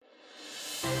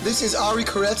This is Ari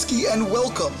Koretsky, and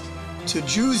welcome to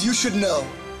Jews You Should Know,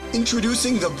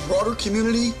 introducing the broader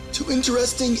community to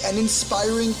interesting and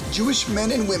inspiring Jewish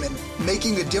men and women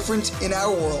making a difference in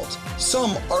our world.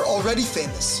 Some are already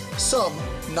famous, some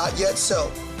not yet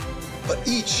so, but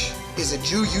each is a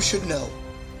Jew you should know.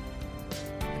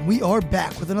 We are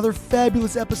back with another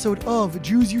fabulous episode of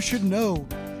Jews You Should Know.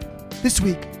 This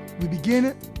week, we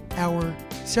begin our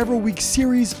several-week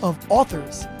series of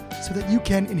authors so that you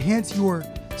can enhance your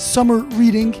summer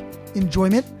reading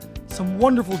enjoyment. Some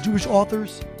wonderful Jewish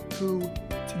authors who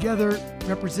together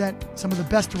represent some of the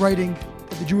best writing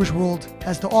that the Jewish world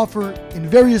has to offer in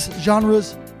various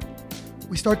genres.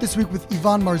 We start this week with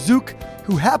Ivan Marzouk,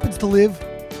 who happens to live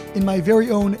in my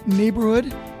very own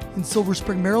neighborhood in Silver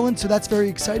Spring, Maryland. So that's very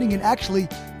exciting. And actually,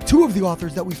 two of the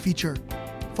authors that we feature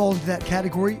fall into that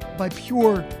category by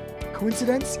pure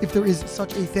coincidence, if there is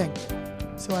such a thing.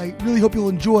 So I really hope you'll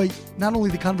enjoy not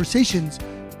only the conversations,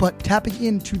 but tapping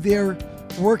into their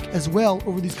work as well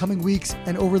over these coming weeks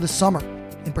and over the summer.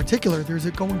 In particular, there's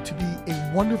going to be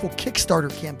a wonderful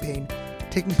Kickstarter campaign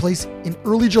taking place in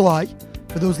early July,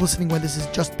 for those listening when this is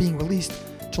just being released,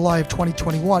 July of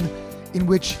 2021, in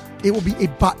which it will be a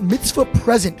bat mitzvah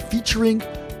present featuring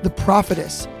The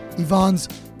Prophetess, Ivan's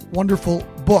wonderful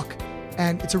book.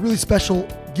 And it's a really special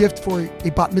gift for a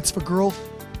bat mitzvah girl.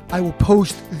 I will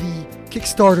post the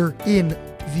Kickstarter in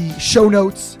the show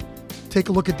notes. Take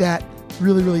a look at that.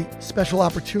 Really, really special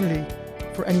opportunity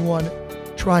for anyone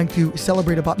trying to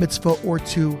celebrate a bat mitzvah or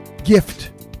to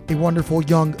gift a wonderful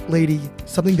young lady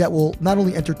something that will not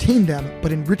only entertain them,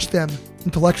 but enrich them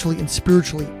intellectually and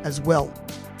spiritually as well.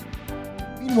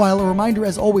 Meanwhile, a reminder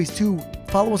as always to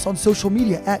follow us on social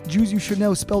media at Jews You Should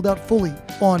Know, spelled out fully,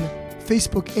 on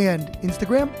Facebook and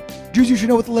Instagram. Jews You Should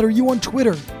Know with the letter U on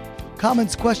Twitter.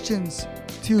 Comments, questions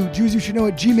to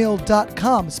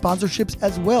jewsyoushouldknow@gmail.com. Sponsorships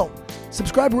as well.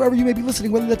 Subscribe wherever you may be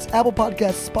listening, whether that's Apple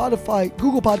Podcasts, Spotify,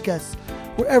 Google Podcasts,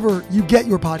 wherever you get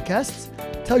your podcasts.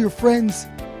 Tell your friends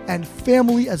and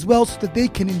family as well so that they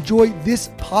can enjoy this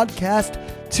podcast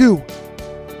too.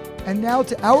 And now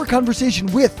to our conversation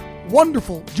with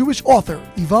wonderful Jewish author,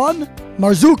 Ivan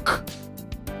Marzouk.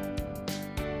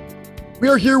 We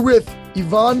are here with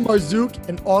Ivan Marzouk,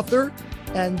 an author,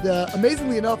 and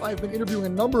amazingly enough, I've been interviewing a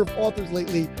number of authors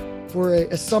lately for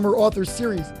a summer author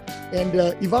series. And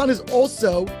Ivan is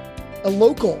also a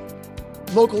local,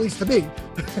 at least to me,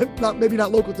 maybe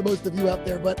not local to most of you out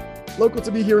there, but local to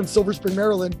me here in Silver Spring,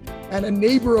 Maryland, and a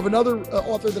neighbor of another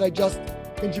author that I just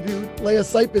interviewed, Leah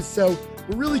Sipis. So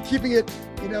we're really keeping it,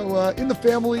 in the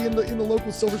family, in the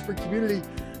local Silver Spring community.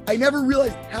 I never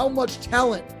realized how much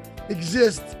talent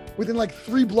exists within like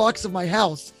 3 blocks of my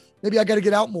house. Maybe I got to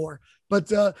get out more.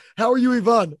 But how are you,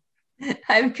 Ivan?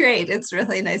 I'm great. It's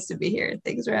really nice to be here.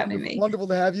 Thanks for having me. Wonderful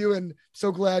to have you, and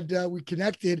so glad we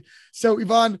connected. So,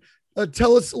 Ivan,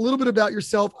 tell us a little bit about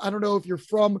yourself. I don't know if you're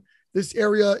from this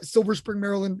area, Silver Spring,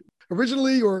 Maryland,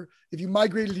 originally, or if you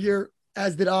migrated here,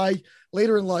 as did I,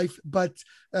 later in life. But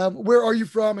where are you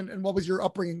from, and what was your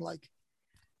upbringing like?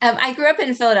 I grew up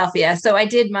in Philadelphia, so I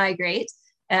did migrate.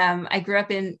 I grew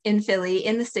up in Philly,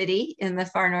 in the city, in the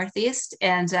far Northeast.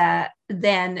 And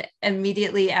then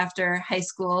immediately after high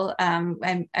school,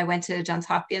 I went to Johns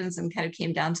Hopkins and kind of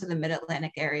came down to the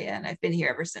Mid-Atlantic area. And I've been here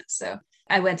ever since. So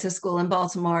I went to school in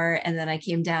Baltimore, and then I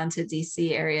came down to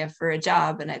DC area for a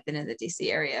job. And I've been in the DC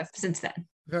area since then.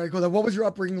 Very cool. Now, what was your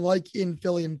upbringing like in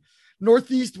Philly? And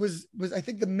Northeast was I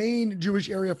think, the main Jewish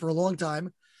area for a long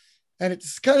time. And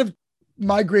it's kind of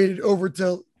migrated over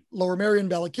to Lower Merion,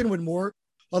 Bala Cynwyd more.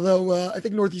 Although I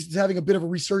think Northeast is having a bit of a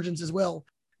resurgence as well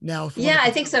now. Yeah,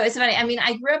 I think so. It's funny. I mean,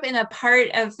 I grew up in a part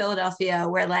of Philadelphia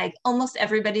where like almost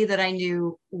everybody that I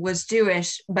knew was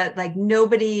Jewish, but like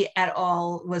nobody at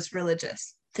all was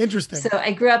religious. Interesting. So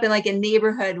I grew up in like a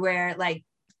neighborhood where like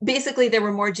basically there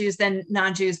were more Jews than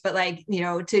non-Jews, but like,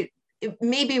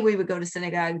 maybe we would go to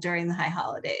synagogue during the high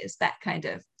holidays, that kind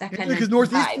of because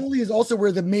Northeast Philly is also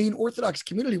where the main Orthodox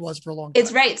community was for a long time.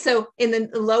 It's right. So in the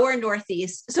lower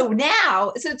Northeast, so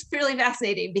it's really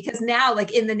fascinating because now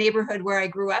like in the neighborhood where I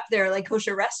grew up, there are like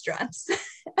kosher restaurants.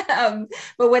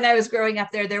 But when I was growing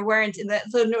up there weren't.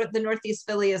 The Northeast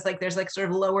Philly is like, there's like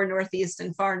sort of lower Northeast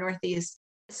and far Northeast.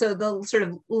 So the sort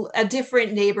of a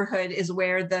different neighborhood is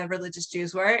where the religious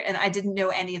Jews were. And I didn't know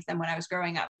any of them when I was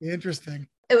growing up. Interesting.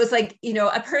 It was like,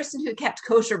 a person who kept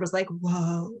kosher was like,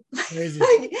 whoa, crazy.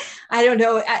 Like, I don't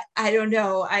know. I don't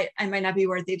know. I might not be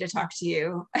worthy to talk to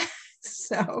you.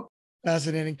 So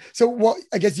fascinating. So what,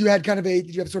 I guess you had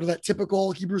did you have sort of that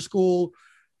typical Hebrew school,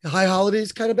 high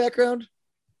holidays kind of background?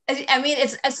 I mean,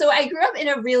 so I grew up in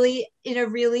a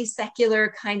really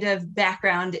secular kind of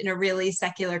background, in a really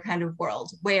secular kind of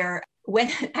world where when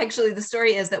actually the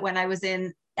story is that when I was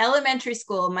in elementary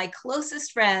school, my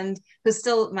closest friend, who's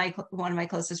still one of my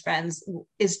closest friends,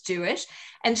 is Jewish.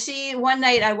 And one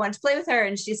night I wanted to play with her,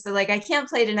 and she said, like, I can't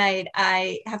play tonight.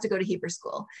 I have to go to Hebrew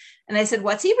school. And I said,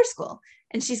 what's Hebrew school?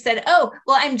 And she said, oh,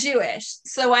 well, I'm Jewish,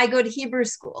 so I go to Hebrew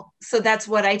school. So that's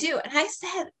what I do. And I said,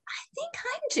 I think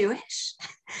I'm Jewish.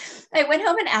 I went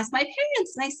home and asked my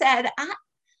parents, and I said, I'm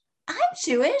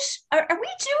Jewish. Are we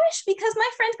Jewish? Because my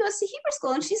friend goes to Hebrew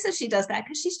school, and she says she does that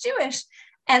because she's Jewish.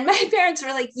 And my parents were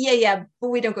like, yeah, but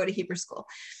we don't go to Hebrew school.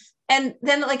 And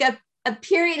then like a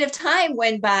period of time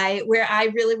went by where I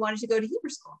really wanted to go to Hebrew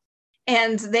school.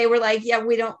 And they were like, yeah,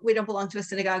 we don't belong to a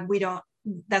synagogue.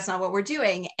 That's not what we're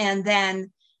doing. And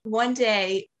then one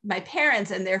day my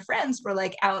parents and their friends were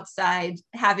like outside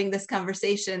having this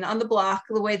conversation on the block,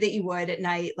 the way that you would at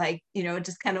night, like,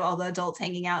 just kind of all the adults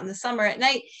hanging out in the summer at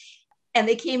night. And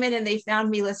they came in and they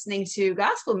found me listening to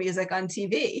gospel music on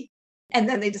TV. And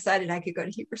then they decided I could go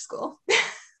to Hebrew school.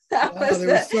 They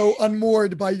were so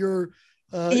unmoored by your,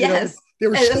 yes. They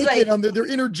were shaking on their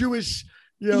inner Jewish,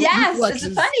 yes, reflexes.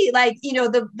 It's funny. Like,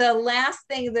 the last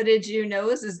thing that a Jew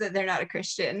knows is that they're not a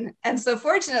Christian. And so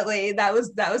fortunately, that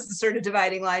was the sort of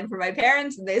dividing line for my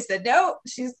parents. And they said, no,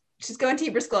 she's going to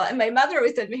Hebrew school. And my mother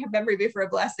always said, may have memory be for a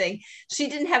blessing. She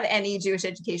didn't have any Jewish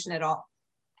education at all.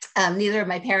 Neither of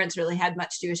my parents really had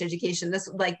much Jewish education.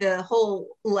 The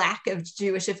whole lack of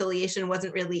Jewish affiliation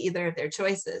wasn't really either of their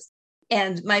choices.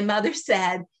 And my mother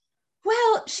said,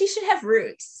 well, she should have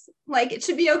roots. Like, it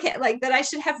should be okay. Like, that I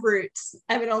should have roots.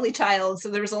 I'm an only child, so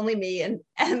there was only me. And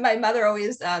my mother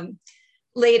always,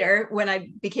 later, when I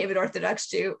became an Orthodox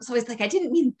Jew, was always like, I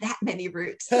didn't mean that many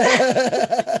roots. But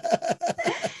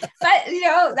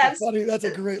that's funny. That's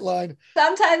a great line.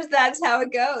 Sometimes that's how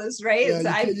it goes, right?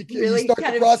 Yeah, you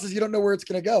start the process, you don't know where it's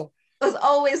going to go. I was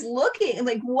always looking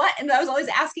like what, and I was always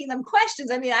asking them questions.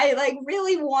 I mean, I like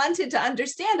really wanted to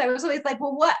understand. I was always like,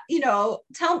 well, what,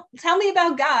 tell me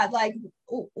about God. Like,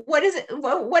 what is it?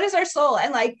 What is our soul?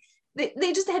 And like,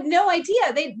 they just had no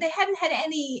idea. They hadn't had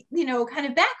any, kind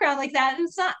of background like that. And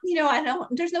it's not,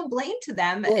 there's no blame to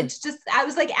them. Sure. It's just, I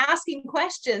was like asking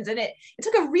questions, and it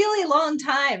took a really long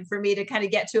time for me to kind of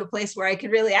get to a place where I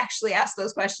could really actually ask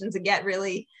those questions and get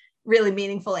really, really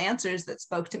meaningful answers that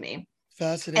spoke to me.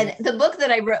 Fascinating. And the book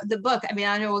that I wrote, I mean,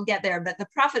 I know we'll get there, but The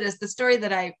Prophetess, the story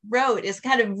that I wrote, is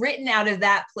kind of written out of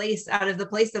that place, out of the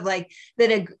place of like that,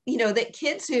 that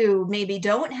kids who maybe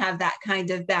don't have that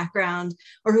kind of background,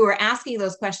 or who are asking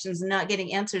those questions and not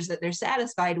getting answers that they're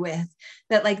satisfied with,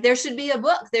 that like there should be a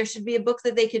book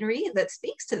that they can read that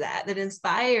speaks to that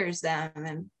inspires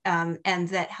them, and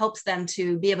that helps them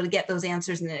to be able to get those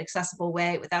answers in an accessible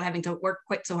way without having to work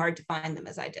quite so hard to find them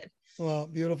as I did. Well,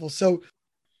 beautiful. So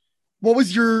what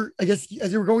was I guess,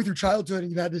 as you were going through childhood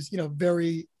and you had this,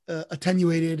 very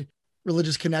attenuated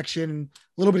religious connection,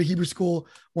 a little bit of Hebrew school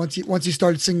once you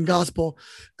started singing gospel.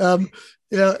 By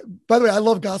the way, I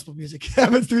love gospel music. It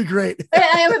happens to be great.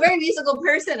 I am a very musical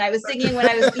person. I was singing when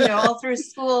I was, all through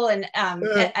school. And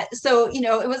so,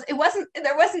 I wasn't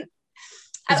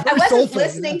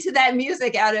listening to that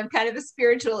music out of kind of a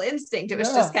spiritual instinct. It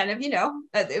was just kind of,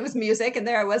 it was music, and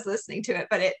there I was listening to it,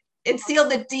 but it sealed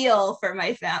the deal for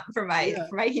my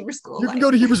Hebrew school. You can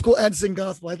go to Hebrew school and sing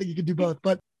gospel. I think you can do both.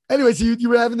 But anyway, so you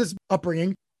were having this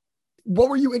upbringing. What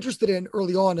were you interested in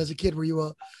early on as a kid? Were you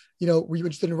were you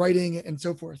interested in writing and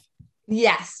so forth?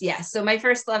 Yes. So my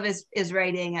first love is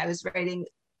writing. I was writing.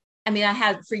 I mean, I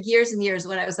had for years and years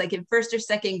when I was like in first or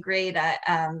second grade,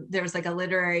 there was like a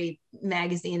literary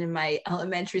magazine in my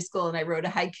elementary school, and I wrote a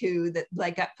haiku that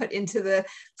like got put into the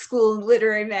school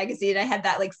literary magazine. I had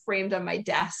that like framed on my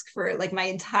desk for like my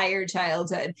entire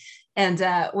childhood. And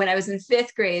when I was in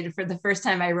fifth grade, for the first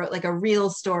time, I wrote like a real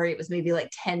story. It was maybe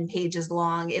like 10 pages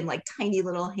long in like tiny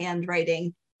little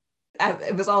handwriting.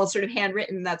 It was all sort of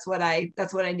handwritten. That's what I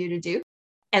knew to do.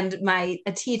 And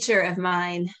a teacher of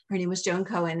mine, her name was Joan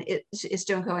Cohen. It's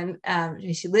Joan Cohen.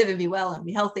 She lived and be well and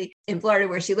be healthy in Florida,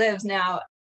 where she lives now.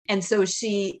 And so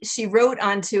she wrote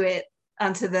onto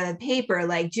the paper,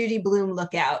 like, Judy Blume,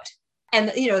 look out. And,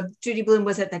 Judy Blume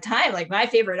was at the time like my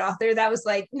favorite author. That was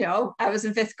like, I was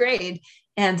in fifth grade.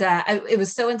 And it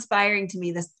was so inspiring to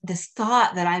me, this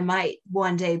thought that I might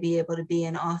one day be able to be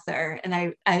an author.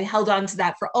 And I held on to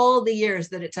that for all the years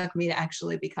that it took me to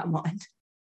actually become one.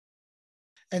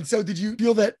 And so did you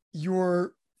feel that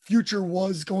your future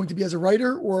was going to be as a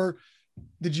writer, or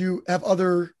did you have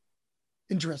other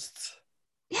interests?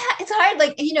 Yeah, it's hard.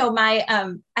 Like,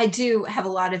 I do have a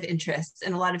lot of interests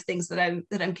and a lot of things that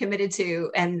I'm committed to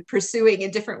and pursuing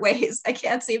in different ways. I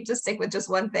can't seem to stick with just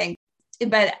one thing,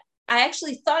 but I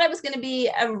actually thought I was going to be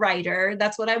a writer.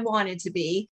 That's what I wanted to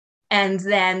be. And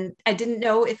then I didn't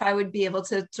know if I would be able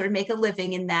to sort of make a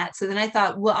living in that. So then I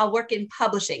thought, well, I'll work in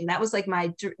publishing. That was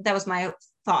my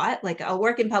thought, like I'll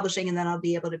work in publishing and then I'll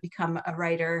be able to become a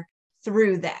writer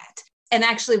through that. And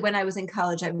actually, when I was in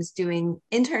college, I was doing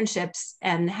internships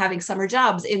and having summer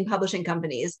jobs in publishing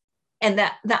companies. And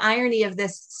that the irony of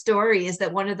this story is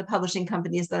that one of the publishing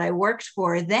companies that I worked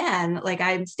for then, like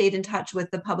I stayed in touch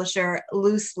with the publisher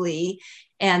loosely,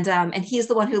 and he's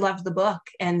the one who loved the book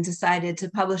and decided to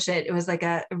publish it. It was like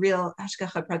a real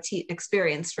hashgacha pratit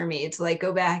experience for me to like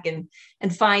go back and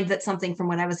find that something from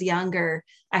when I was younger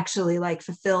actually like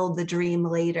fulfilled the dream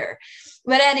later.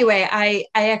 But anyway, I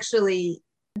actually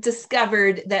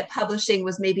discovered that publishing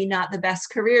was maybe not the best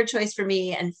career choice for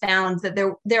me, and found that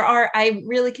I'm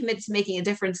really committed to making a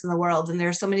difference in the world. And there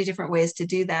are so many different ways to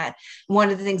do that. One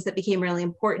of the things that became really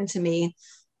important to me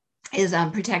is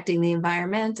protecting the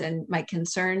environment and my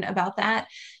concern about that.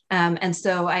 And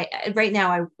so right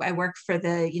now I work for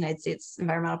the United States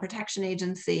Environmental Protection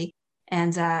Agency,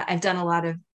 and I've done a lot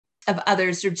of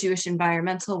other sort of Jewish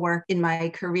environmental work in my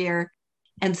career.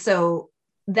 And so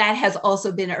that has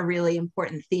also been a really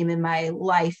important theme in my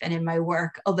life and in my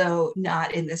work, although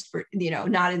not in this,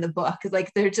 not in the book.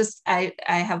 Like they're just, I'm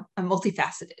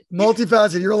multifaceted.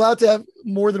 Multifaceted. You're allowed to have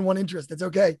more than one interest. That's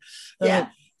okay. Yeah.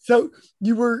 So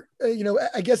you were,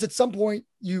 I guess at some point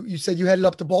you said you headed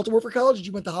up to Baltimore for college. Did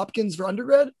you went to Hopkins for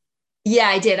undergrad? Yeah,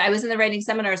 I did. I was in the writing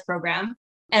seminars program,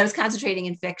 and I was concentrating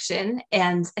in fiction,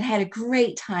 and I had a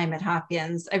great time at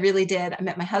Hopkins. I really did. I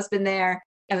met my husband there.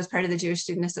 I was part of the Jewish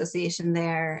Student Association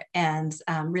there, and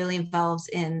really involved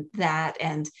in that.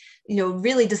 And,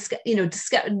 really,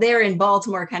 there in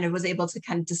Baltimore, kind of was able to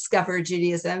kind of discover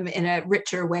Judaism in a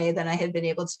richer way than I had been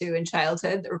able to in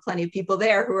childhood. There were plenty of people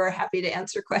there who were happy to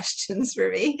answer questions for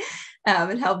me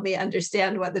and help me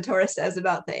understand what the Torah says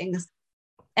about things,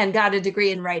 and got a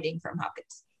degree in writing from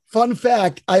Hopkins. Fun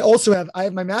fact, I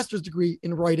have my master's degree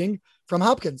in writing from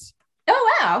Hopkins.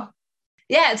 Oh, wow.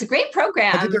 Yeah, it's a great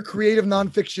program. I did their creative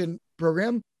nonfiction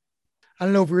program. I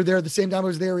don't know if we were there at the same time. I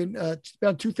was there in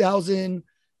about 2000,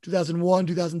 2001,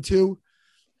 2002.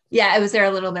 Yeah, I was there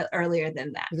a little bit earlier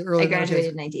than that. I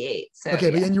graduated in 98. So, okay,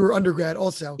 yeah. But then you were undergrad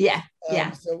also. Yeah,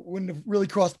 So wouldn't have really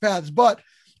crossed paths, but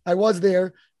I was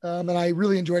there and I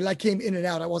really enjoyed it. I came in and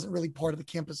out. I wasn't really part of the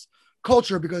campus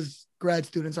culture because grad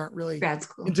students aren't really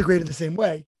integrated the same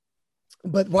way.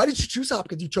 But why did you choose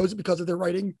Hopkins? You chose it because of their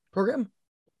writing program?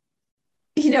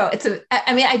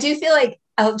 I do feel like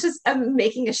I'm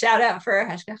making a shout out for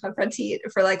Hashgacha Pratit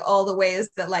for like all the ways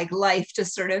that like life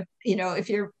just sort of, if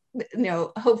you're,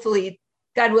 hopefully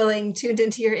God willing, tuned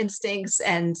into your instincts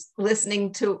and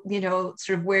listening to,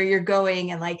 sort of where you're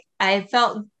going. And like, I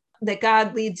felt that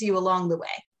God leads you along the way.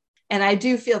 And I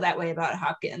do feel that way about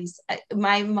Hopkins.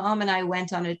 My mom and I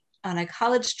went on a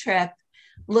college trip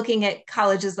looking at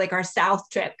colleges, like our South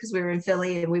trip, because we were in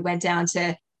Philly, and we went down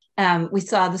to, we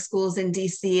saw the schools in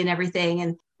DC and everything.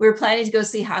 And we were planning to go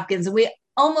see Hopkins, and we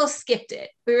almost skipped it.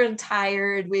 We were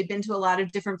tired. We'd been to a lot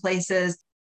of different places,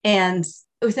 and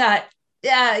we thought,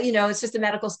 yeah, it's just a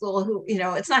medical school who,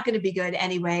 it's not going to be good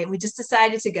anyway. We just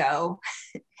decided to go.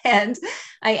 And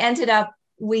I ended up,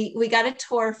 we got a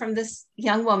tour from this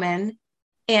young woman,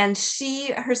 and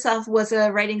she herself was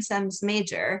a writing sems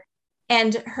major,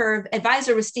 and her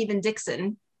advisor was Stephen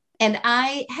Dixon. And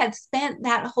I had spent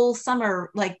that whole summer,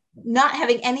 like not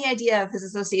having any idea of his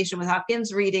association with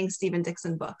Hopkins, reading Stephen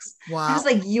Dixon books. Wow. I was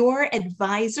like, your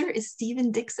advisor is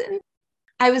Stephen Dixon?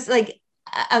 I was like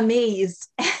amazed,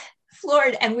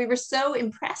 floored. And we were so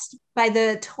impressed by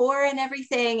the tour and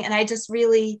everything. And I just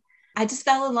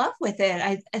fell in love with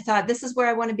it. I thought, this is where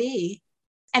I want to be.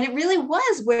 And it really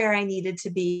was where I needed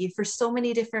to be for so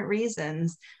many different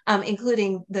reasons,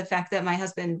 including the fact that my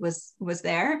husband was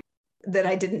there, that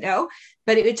I didn't know.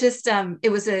 But it just, it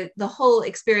was the whole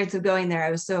experience of going there.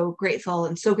 I was so grateful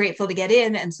to get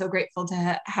in, and so grateful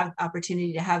to have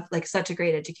opportunity to have like such a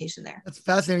great education there. That's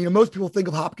fascinating. Most people think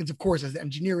of Hopkins, of course, as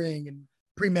engineering and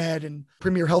pre-med and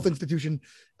premier health institution.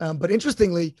 But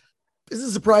interestingly, this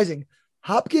is surprising.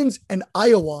 Hopkins and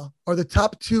Iowa are the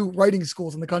top two writing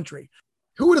schools in the country.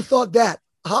 Who would have thought that?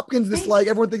 Hopkins,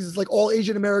 everyone thinks it's like all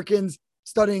Asian Americans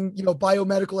studying,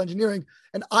 biomedical engineering,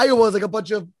 and Iowa is like a bunch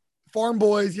of farm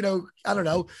boys, I don't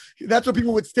know. That's what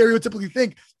people would stereotypically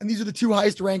think. And these are the two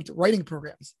highest ranked writing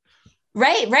programs.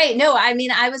 Right. No, I mean,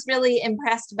 I was really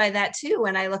impressed by that too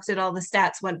when I looked at all the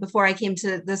stats before I came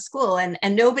to the school, and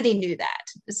nobody knew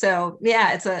that. So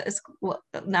yeah, it's a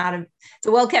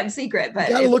well-kept secret, but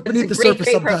you gotta look beneath the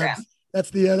surface sometimes. Program. That's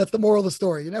the moral of the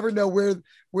story. You never know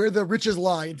where the riches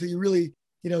lie until you really,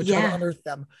 try to unearth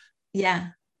them.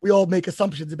 Yeah. We all make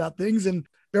assumptions about things, and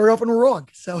very often we're wrong.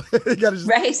 So you got to just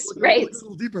right. look a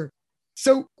little deeper.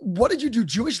 So what did you do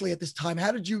Jewishly at this time?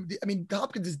 How did you, I mean,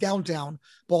 Hopkins is downtown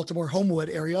Baltimore, Homewood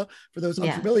area for those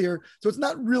unfamiliar. So it's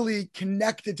not really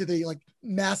connected to the like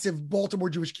massive Baltimore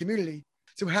Jewish community.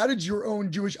 So how did your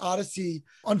own Jewish odyssey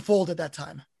unfold at that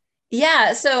time?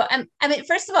 Yeah. So, I mean,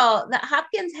 first of all, the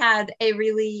Hopkins had a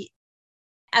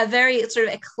very sort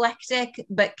of eclectic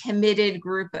but committed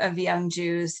group of young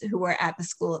Jews who were at the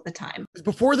school at the time. It was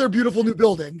before their beautiful new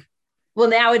building. Well,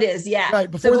 now it is, yeah.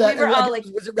 Right. Before that, we were all like,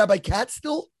 was it Rabbi Katz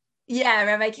still? Yeah,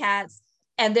 Rabbi Katz.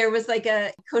 And there was like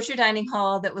a kosher dining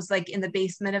hall that was like in the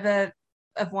basement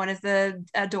of one of the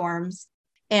dorms,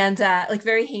 and like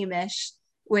very Hamish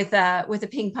with a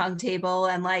ping pong table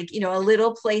and like, you know, a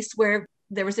little place where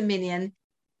there was a minyan.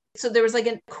 So there was like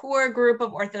a core group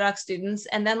of Orthodox students,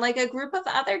 and then like a group of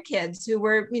other kids who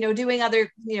were, you know, doing other,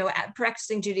 you know,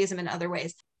 practicing Judaism in other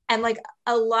ways. And like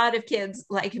a lot of kids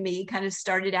like me kind of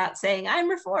started out saying, I'm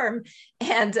Reform,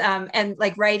 and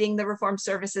like writing the Reform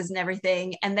services and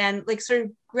everything. And then like sort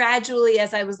of gradually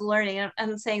as I was learning, I'm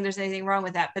not saying there's anything wrong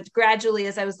with that, but gradually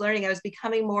as I was learning, I was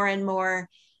becoming more and more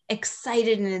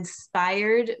excited and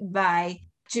inspired by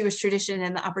Jewish tradition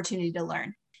and the opportunity to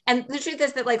learn. And the truth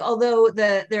is that like, although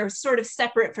they're sort of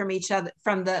separate from each other,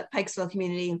 from the Pikesville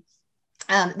community,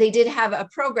 they did have a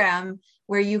program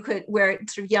where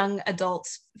sort of young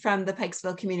adults from the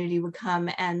Pikesville community would come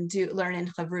and learn in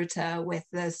Chavruta with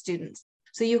the students.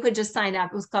 So you could just sign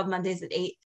up. It was called Mondays at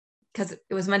 8 because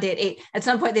it was Monday at 8. At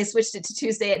some point they switched it to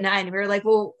Tuesday at 9. And we were like,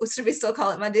 well, should we still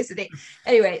call it Mondays at 8?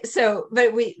 Anyway,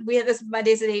 but we had this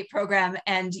Mondays at 8 program,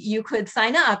 and you could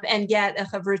sign up and get a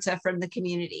Chavruta from the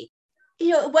community. You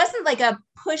know, it wasn't like a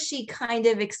pushy kind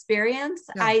of experience.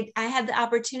 Yeah. I had the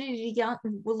opportunity to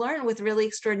learn with really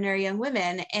extraordinary young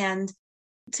women and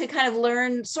to kind of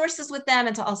learn sources with them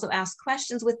and to also ask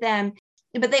questions with them.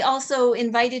 But they also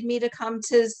invited me to come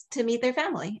to meet their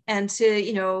family and to,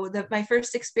 you know, my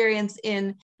first experience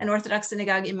in an Orthodox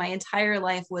synagogue in my entire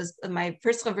life was my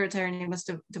first chavruta. Her name was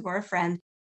Devorah Friend.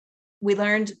 We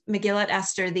learned Megillat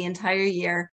Esther the entire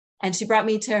year. And she brought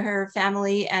me to her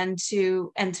family and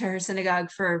to her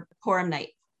synagogue for Purim night.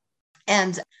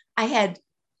 And I had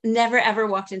never, ever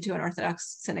walked into an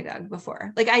Orthodox synagogue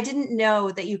before. Like, I didn't know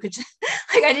that you could,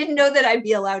 like, I didn't know that I'd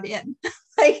be allowed in.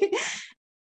 Like,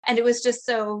 and it was just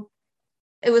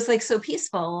it was like so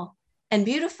peaceful and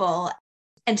beautiful.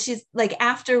 And she's like,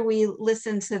 after we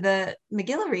listened to the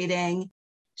Megillah reading,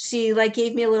 she like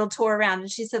gave me a little tour around,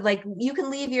 and she said, like, you can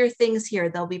leave your things here.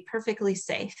 They'll be perfectly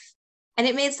safe. And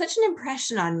it made such an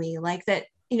impression on me, like that,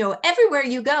 you know, everywhere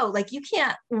you go, like you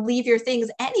can't leave your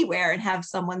things anywhere and have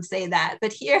someone say that.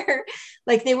 But here,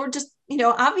 like they were just, you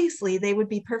know, obviously they would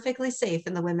be perfectly safe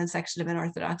in the women's section of an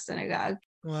Orthodox synagogue.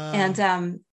 Wow.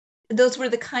 And those were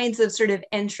the kinds of sort of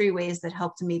entryways that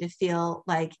helped me to feel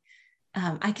like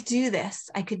I could do this.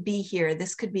 I could be here.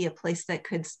 This could be a place that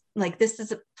could, like, this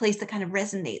is a place that kind of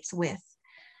resonates with,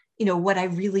 you know, what I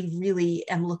really, really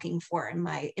am looking for in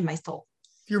my soul.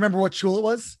 Do you remember what shul it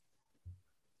was?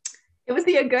 It was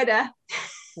the Aguda.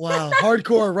 Wow,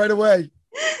 hardcore right away.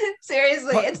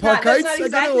 Seriously, it's Park not. Heights, That's not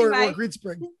exactly or Green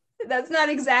Spring. That's not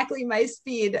exactly my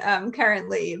speed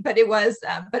currently, but it was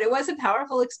a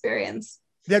powerful experience.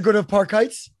 The Aguda of Park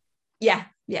Heights. Yeah.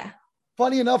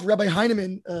 Funny enough, Rabbi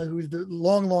Heineman, who's the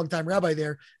long time rabbi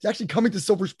there, is actually coming to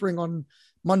Silver Spring on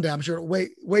Monday. I'm sure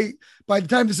wait. By the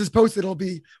time this is posted, it'll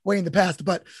be way in the past.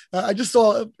 But I just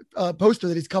saw a poster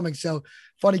that he's coming. So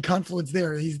funny confluence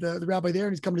there. He's the rabbi there,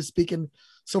 and he's coming to speak in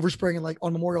Silver Spring and like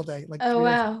on Memorial Day. Like, oh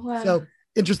wow. So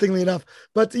interestingly enough,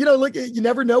 but you know, like you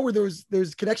never know where those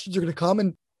connections are going to come.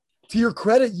 And to your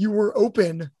credit, you were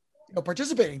open, you know,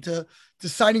 participating to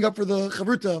signing up for the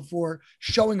chavruta, for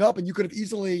showing up, and you could have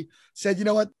easily said, you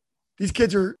know what, these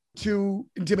kids are too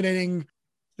intimidating.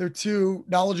 They're too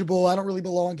knowledgeable. I don't really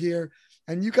belong here.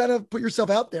 And you kind of put yourself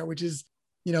out there, which is,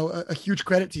 you know, a huge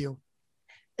credit to you.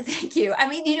 Thank you. I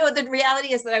mean, you know, the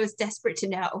reality is that I was desperate to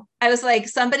know. I was like,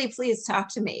 somebody please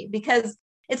talk to me, because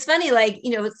it's funny. Like,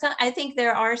 you know, I think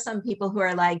there are some people who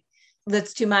are like,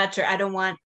 that's too much, or I don't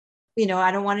want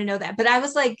to know that. But I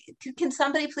was like, can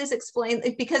somebody please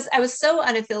explain? Because I was so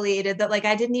unaffiliated that like,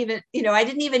 I didn't even know, I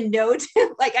didn't even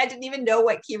know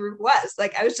what Kiruv was.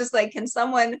 Like, I was just like, can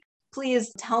someone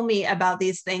please tell me about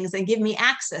these things and give me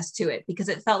access to it, because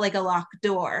it felt like a locked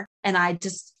door. And I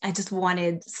just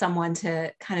wanted someone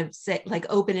to kind of say, like,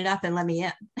 open it up and let me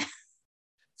in.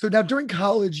 So now during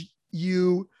college,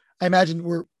 I imagine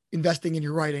were investing in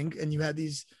your writing, and you had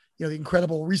these, you know, the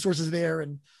incredible resources there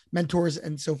and mentors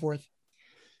and so forth.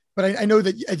 But I know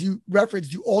that, as you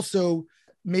referenced, you also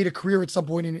made a career at some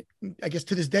point in, I guess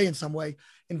to this day in some way,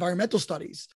 environmental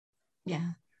studies.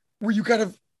 Yeah. Were you kind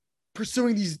of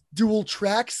pursuing these dual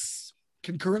tracks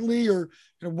concurrently, or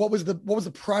what was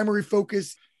the primary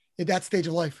focus at that stage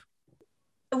of life?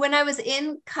 When I was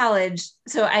in college,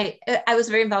 so I was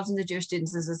very involved in the Jewish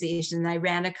Students Association, and I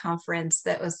ran a conference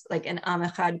that was like an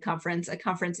Amachad conference, a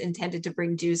conference intended to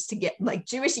bring Jews to get like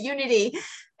Jewish unity.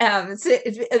 So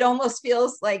it almost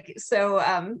feels like so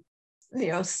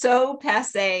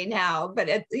passe now, but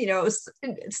it's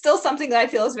still something that I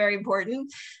feel is very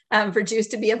important for Jews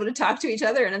to be able to talk to each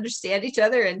other and understand each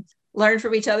other and learn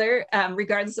from each other,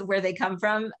 regardless of where they come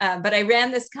from. But I ran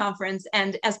this conference,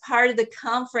 and as part of the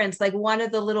conference, like one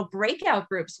of the little breakout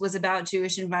groups was about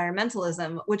Jewish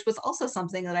environmentalism, which was also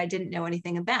something that I didn't know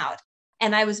anything about.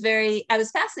 And I was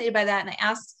fascinated by that. And I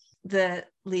asked the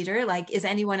leader, like, is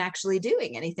anyone actually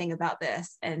doing anything about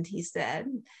this? And he said,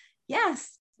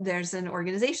 yes, there's an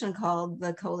organization called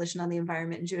the Coalition on the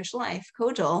Environment and Jewish Life,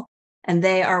 COJL, and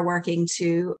they are working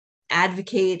to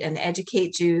advocate and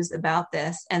educate Jews about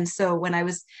this. And so when I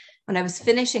was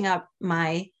finishing up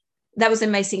that was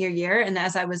in my senior year. And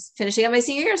as I was finishing up my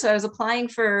senior year, so I was applying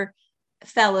for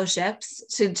fellowships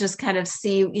to just kind of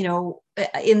see,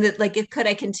 could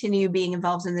I continue being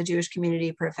involved in the Jewish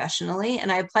community professionally? And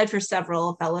I applied for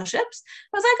several fellowships.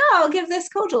 I was like, oh, I'll give this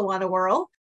COJL one a whirl.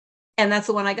 And that's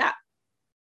the one I got.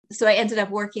 So I ended up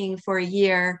working for a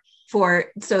year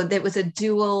so that was a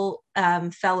dual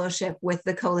fellowship with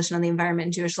the Coalition on the Environment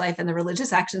and Jewish Life and the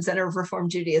Religious Action Center of Reform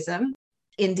Judaism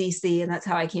in DC. And that's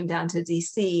how I came down to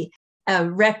DC,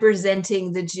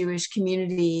 representing the Jewish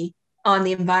community on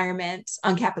the environment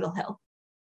on Capitol Hill,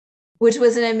 which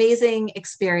was an amazing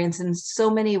experience in so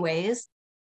many ways.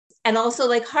 And also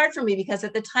like hard for me because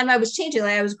at the time I was changing,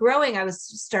 like I was growing, I was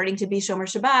starting to be Shomer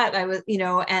Shabbat. I was,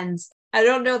 and I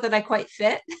don't know that I quite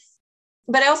fit.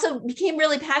 But I also became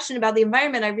really passionate about the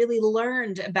environment. I really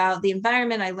learned about the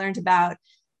environment. I learned about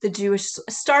I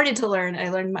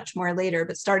learned much more later,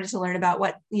 but started to learn about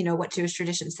what Jewish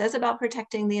tradition says about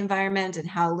protecting the environment and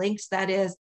how linked that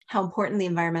is, how important the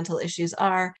environmental issues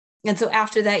are. And so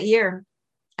after that year,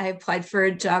 I applied for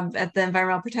a job at the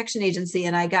Environmental Protection Agency,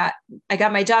 and I got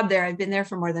my job there. I've been there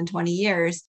for more than 20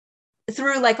 years.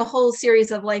 Through like a whole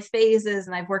series of life phases,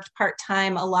 and I've worked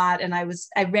part-time a lot. And I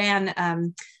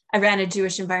ran a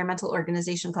Jewish environmental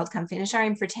organization called Kamfei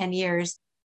Nesharim for 10 years,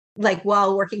 like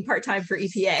while working part-time for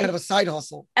EPA. Kind of a side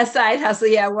hustle. A side hustle,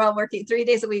 yeah, while working 3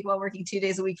 days a week, while working 2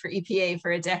 days a week for EPA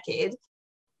for a decade.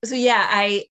 So yeah,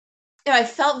 I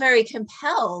felt very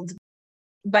compelled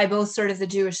by both sort of the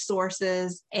Jewish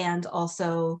sources and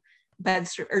also by the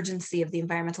sort of urgency of the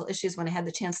environmental issues when I had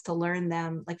the chance to learn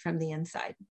them like from the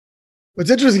inside. What's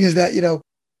interesting is that,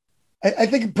 I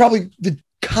think probably the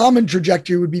common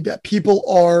trajectory would be that people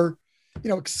are,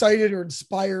 excited or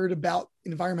inspired about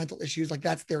environmental issues, like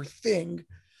that's their thing.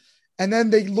 And then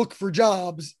they look for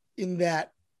jobs in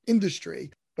that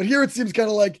industry. But here it seems kind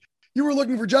of like you were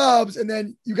looking for jobs and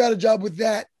then you got a job with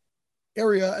that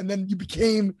area and then you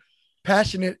became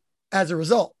passionate as a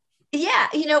result. Yeah.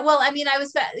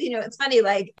 It's funny,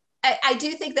 like I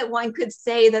do think that one could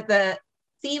say that the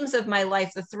themes of my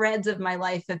life, the threads of my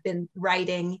life have been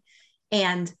writing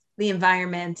and the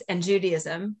environment and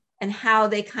Judaism, and how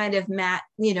they kind of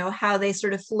how they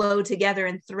sort of flow together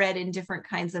and thread in different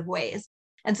kinds of ways.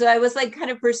 And so I was like kind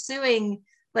of pursuing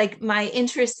like my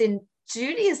interest in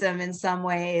Judaism in some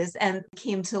ways and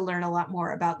came to learn a lot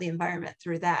more about the environment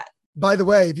through that. By the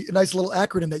way, a nice little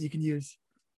acronym that you can use.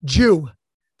 JEW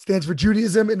stands for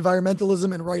Judaism,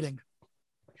 Environmentalism, and Writing.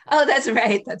 Oh, that's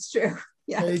right. That's true.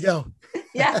 Yeah. There you go.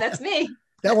 Yeah, that's me.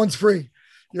 That one's free.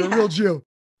 You're a real Jew.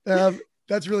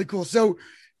 That's really cool. So,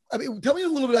 tell me a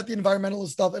little bit about the environmentalist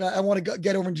stuff. And I want to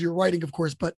get over into your writing, of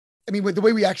course. But with the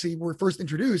way we actually were first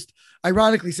introduced,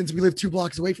 ironically, since we live 2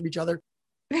 blocks away from each other,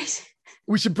 right,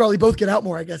 we should probably both get out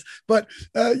more, I guess. But,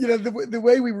 the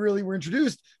way we really were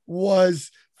introduced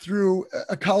was through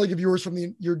a colleague of yours from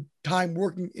your time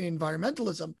working in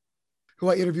environmentalism, who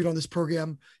I interviewed on this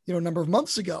program, a number of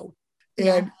months ago.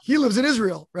 And he lives in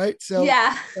Israel, right? So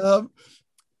yeah.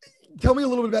 Tell me a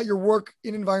little bit about your work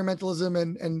in environmentalism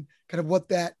and kind of what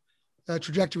that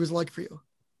trajectory was like for you.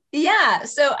 Yeah.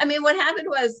 So, what happened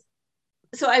was,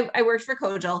 I worked for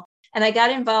COJL and I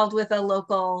got involved with a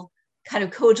local kind of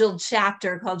COJL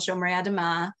chapter called Shomerei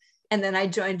Adama. And then I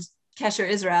joined Kesher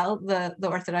Israel, the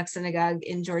Orthodox synagogue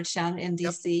in Georgetown in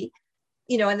DC.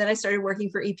 Yep. And then I started working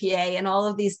for EPA and all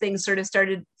of these things sort of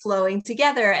started flowing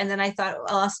together. And then I thought,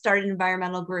 well, I'll start an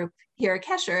environmental group here at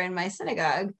Kesher in my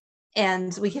synagogue.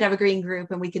 And we could have a green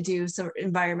group and we could do some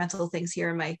environmental things here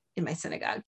in my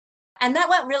synagogue. And that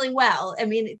went really well.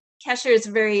 Kesher is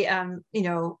very,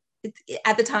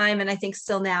 at the time, and I think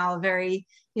still now, very,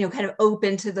 kind of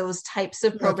open to those types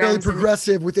of programs. Fairly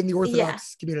progressive within the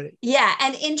Orthodox community. Yeah.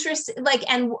 And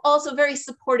and also very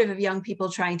supportive of young people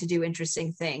trying to do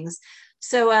interesting things.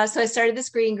 So I started this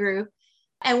green group,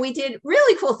 and we did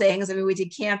really cool things. I mean, we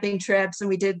did camping trips, and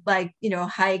we did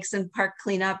hikes and park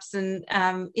cleanups, and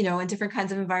and different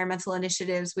kinds of environmental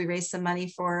initiatives. We raised some money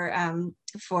for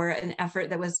an effort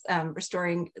that was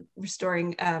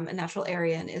restoring a natural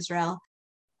area in Israel.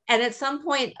 And at some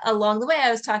point along the way,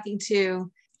 I was talking to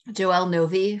Joelle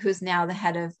Novi, who's now the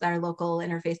head of our local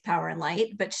Interfaith Power and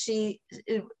Light. But this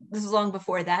was long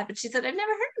before that, but she said, I've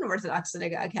never heard an Orthodox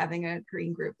synagogue having a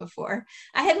green group before.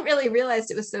 I hadn't really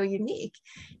realized it was so unique.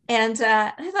 And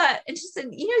I thought, and she said,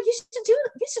 you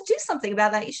should do something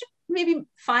about that. You should maybe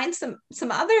find some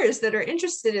others that are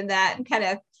interested in that, and kind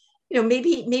of,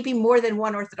 maybe more than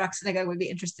one Orthodox synagogue would be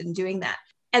interested in doing that.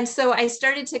 And so I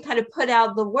started to kind of put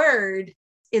out the word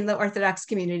in the Orthodox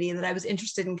community that I was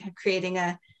interested in creating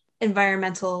a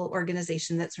environmental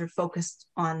organization that sort of focused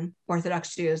on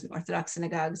Orthodox Jews and Orthodox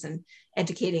synagogues, and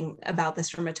educating about this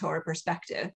from a Torah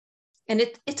perspective. And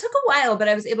it took a while, but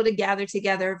I was able to gather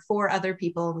together 4 other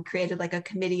people and created like a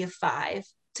committee of 5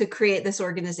 to create this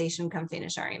organization, Kamfei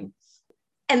Nesharim.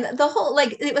 And the whole,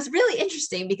 it was really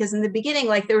interesting, because in the beginning,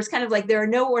 there was kind of there are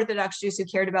no Orthodox Jews who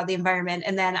cared about the environment.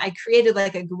 And then I created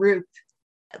a group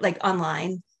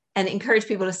online, and encourage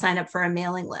people to sign up for a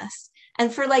mailing list. And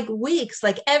for weeks,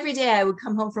 every day I would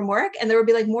come home from work, and there would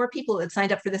be more people that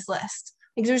signed up for this list.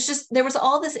 There was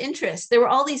all this interest. There were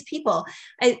all these people.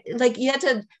 You had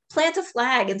to plant a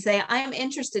flag and say, I am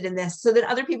interested in this, so that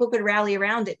other people could rally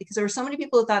around it, because there were so many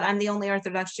people who thought I'm the only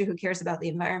Orthodox Jew who cares about the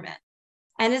environment.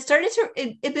 And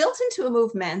it built into a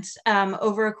movement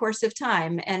over a course of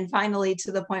time. And finally,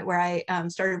 to the point where I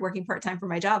started working part-time for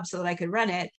my job so that I could run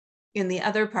it in the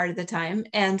other part of the time.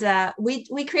 And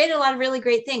we created a lot of really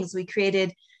great things. We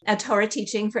created a Torah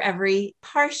teaching for every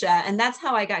Parsha. And that's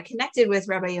how I got connected with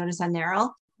Rabbi Yonatan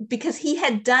Nerel, because he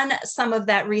had done some of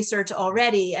that research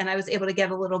already. And I was able to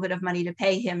get a little bit of money to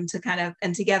pay him to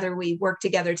and together we worked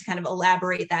together to kind of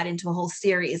elaborate that into a whole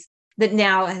series that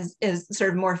now is sort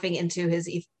of morphing into his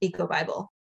Eco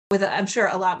Bible, with I'm sure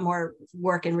a lot more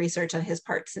work and research on his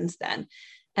part since then.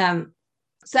 So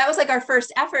that was our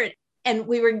first effort. And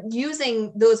we were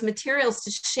using those materials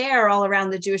to share all around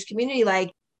the Jewish community.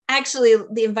 Actually,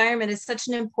 the environment is such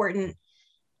an important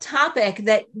topic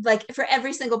that for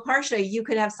every single Parsha, you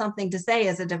could have something to say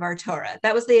as a Devar Torah.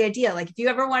 That was the idea. If you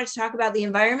ever wanted to talk about the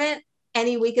environment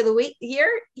any week of the week,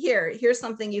 here's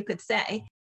something you could say.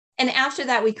 And after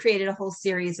that, we created a whole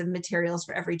series of materials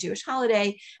for every Jewish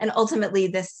holiday. And ultimately,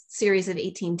 this series of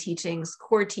 18 teachings,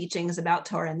 core teachings about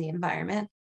Torah and the environment,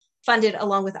 funded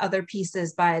along with other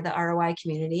pieces by the ROI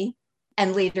community,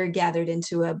 and later gathered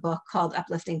into a book called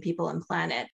Uplifting People and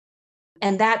Planet.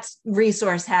 And that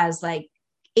resource has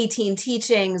 18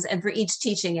 teachings. And for each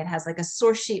teaching, it has a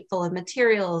source sheet full of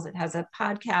materials. It has a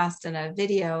podcast and a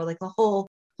video, a whole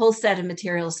set of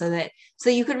materials, so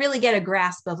you could really get a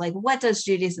grasp of what does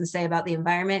Judaism say about the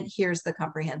environment? Here's the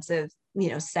comprehensive,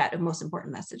 set of most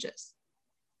important messages.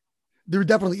 There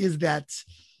definitely is that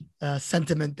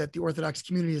sentiment that the Orthodox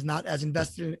community is not as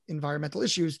invested in environmental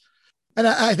issues. And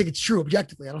I think it's true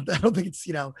objectively. I don't think it's,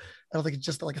 I don't think it's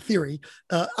just a theory.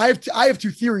 I have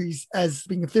 2 theories as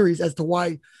to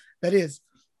why that is.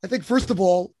 I think, first of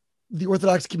all, the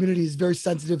Orthodox community is very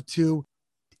sensitive to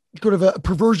sort of a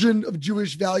perversion of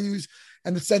Jewish values,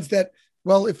 and the sense that,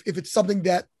 well, if it's something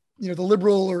that, the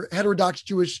liberal or heterodox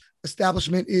Jewish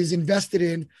establishment is invested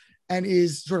in and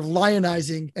is sort of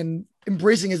lionizing and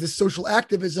embracing as this social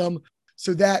activism,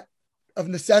 so that of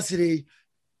necessity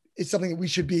is something that we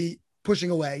should be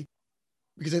pushing away,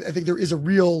 because I think there is a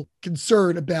real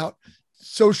concern about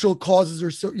social causes or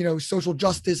social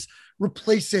justice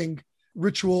replacing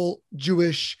ritual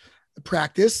Jewish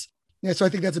practice. Yeah, so I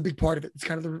think that's a big part of it. It's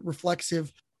kind of the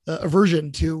reflexive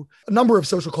aversion to a number of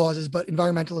social causes, but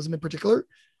environmentalism in particular.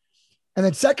 And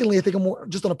then secondly, I think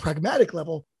just on a pragmatic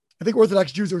level, I think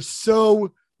Orthodox Jews are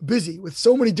so busy with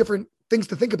so many different things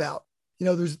to think about.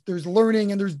 There's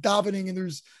learning, and there's davening,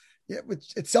 and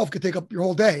which itself could take up your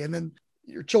whole day. And then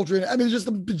your children, there's just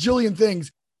a bajillion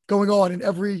things going on in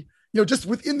every, just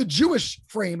within the Jewish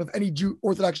frame of any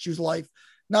Orthodox Jew's life,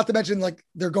 not to mention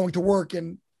they're going to work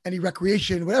and any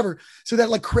recreation, whatever. So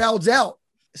that crowds out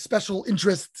special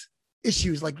interest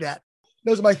issues like that.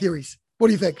 Those are my theories. What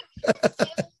do you think?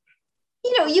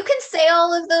 You can say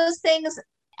all of those things,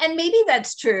 and maybe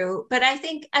that's true. But I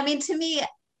think, to me,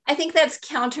 I think that's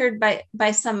countered by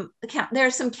there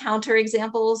are some counter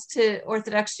examples to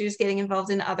Orthodox Jews getting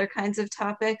involved in other kinds of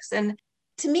topics. And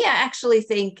to me, I actually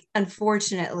think,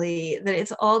 unfortunately, that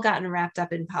it's all gotten wrapped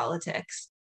up in politics.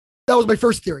 That was my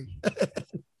first theory.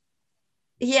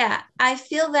 Yeah, I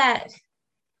feel that.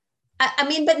 I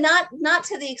mean, but not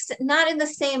to the extent, not in the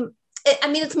same. I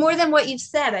mean, it's more than what you've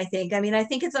said, I think. I mean, I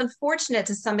think it's unfortunate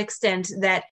to some extent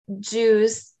that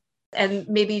Jews and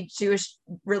maybe Jewish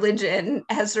religion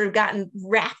has sort of gotten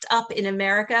wrapped up in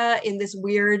America in this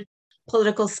weird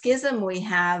political schism we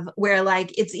have where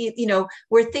like it's, you know,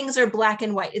 where things are black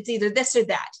and white. It's either this or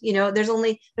that, you know, there's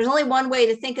only one way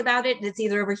to think about it. And it's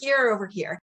either over here or over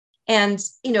here. And,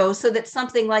 you know, so that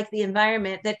something like the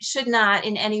environment that should not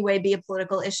in any way be a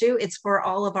political issue, it's for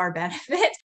all of our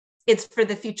benefit. It's for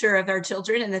the future of our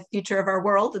children and the future of our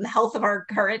world and the health of our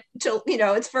current, you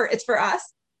know, it's for us.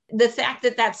 The fact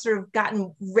that that's sort of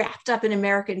gotten wrapped up in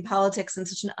American politics in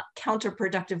such a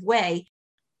counterproductive way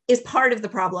is part of the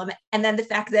problem. And then the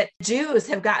fact that Jews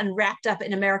have gotten wrapped up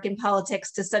in American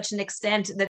politics to such an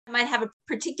extent that might have a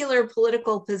particular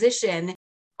political position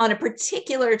on a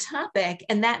particular topic.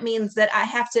 And that means that I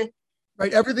have to.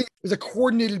 Right. Everything is a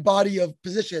coordinated body of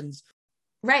positions.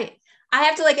 Right. I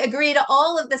have to like agree to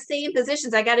all of the same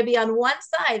positions. I got to be on one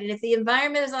side. And if the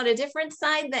environment is on a different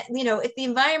side, that, you know, if the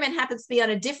environment happens to be on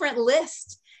a different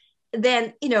list,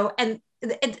 then, you know, and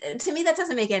to me, that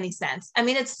doesn't make any sense. I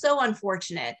mean, it's so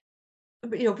unfortunate,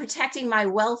 you know, protecting my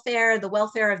welfare, the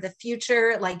welfare of the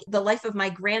future, like the life of my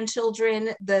grandchildren,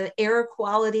 the air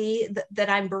quality that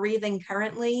I'm breathing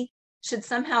currently should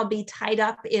somehow be tied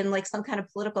up in like some kind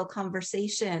of political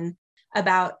conversation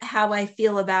about how I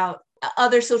feel about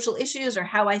other social issues or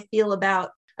how I feel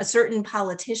about a certain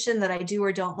politician that I do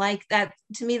or don't like. That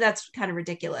to me, that's kind of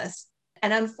ridiculous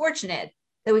and unfortunate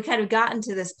that we kind of gotten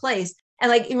to this place. And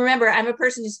like, you remember, I'm a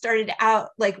person who started out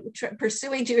like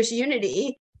pursuing Jewish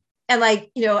unity. And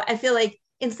like, you know, I feel like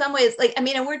in some ways, like, I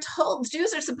mean, and we're told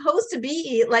Jews are supposed to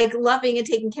be like loving and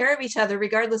taking care of each other,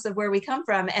 regardless of where we come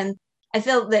from. And I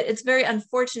feel that it's very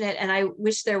unfortunate. And I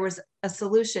wish there was a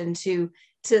solution to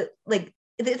like,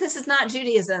 this is not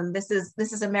Judaism. This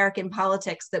is American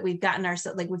politics that we've gotten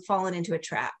ourselves, like we've fallen into a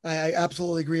trap. I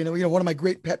absolutely agree. And, you know, one of my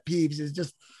great pet peeves is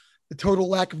just the total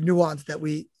lack of nuance that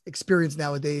we experience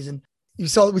nowadays. And we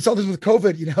saw this with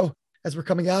COVID, you know, as we're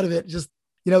coming out of it, just,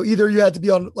 you know, either you had to be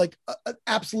on like an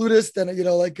absolutist and, you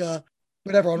know, like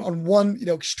whatever on one, you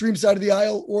know, extreme side of the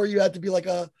aisle, or you had to be like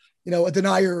a, you know, a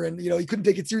denier and, you know, you couldn't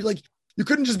take it serious. Like you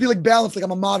couldn't just be like balanced. Like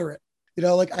I'm a moderate, you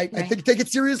know, like I think take it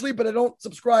seriously, but I don't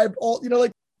subscribe all, you know,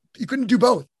 like you couldn't do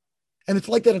both. And it's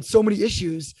like that on so many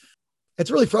issues. It's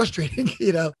really frustrating,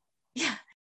 you know? Yeah.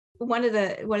 One of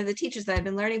the teachers that I've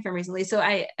been learning from recently. So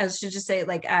I should just say,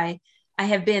 like, I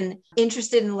have been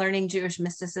interested in learning Jewish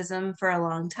mysticism for a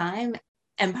long time.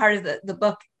 And part of the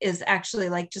book is actually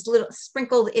like just little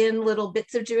sprinkled in little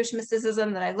bits of Jewish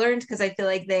mysticism that I learned because I feel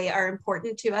like they are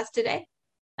important to us today.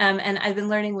 And I've been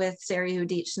learning with Sarah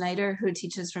Yehudit Schneider, who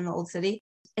teaches from the Old City.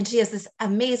 And she has this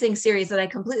amazing series that I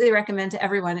completely recommend to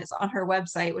everyone. It's on her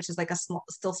website, which is like a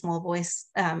Still Small Voice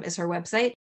is her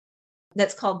website.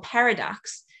 That's called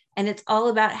Paradox. And it's all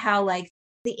about how like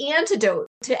the antidote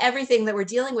to everything that we're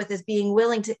dealing with is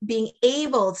being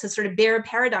able to sort of bear a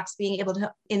paradox, being able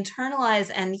to internalize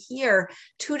and hear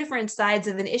two different sides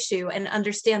of an issue and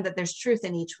understand that there's truth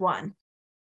in each one.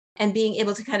 And being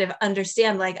able to kind of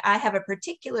understand, like, I have a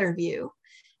particular view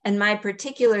and my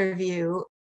particular view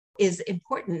is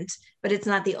important, but it's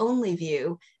not the only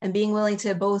view. And being willing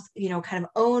to both, you know, kind of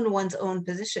own one's own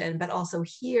position, but also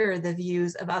hear the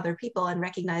views of other people and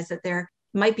recognize that there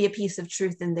might be a piece of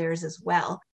truth in theirs as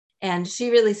well. And she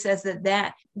really says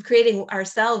that creating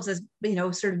ourselves as, you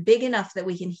know, sort of big enough that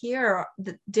we can hear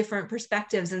the different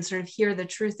perspectives and sort of hear the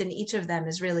truth in each of them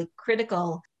is really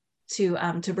critical to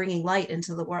bringing light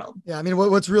into the world. Yeah. I mean,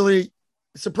 what's really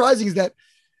surprising is that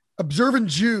observant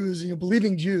Jews, you know,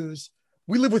 believing Jews,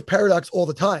 we live with paradox all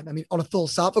the time. I mean, on a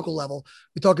philosophical level,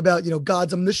 we talk about, you know,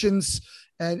 God's omniscience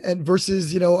and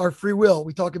versus, you know, our free will.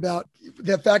 We talk about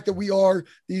the fact that we are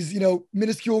these, you know,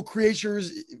 minuscule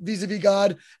creatures vis-a-vis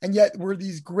God. And yet we're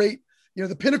these great, you know,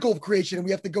 the pinnacle of creation, and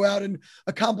we have to go out and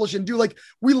accomplish and do. Like,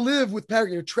 we live with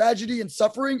paradox, you know, tragedy and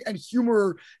suffering and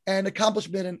humor and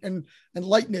accomplishment and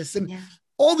lightness. And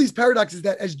all these paradoxes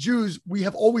that as Jews, we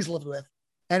have always lived with.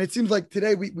 And it seems like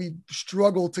today we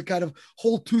struggle to kind of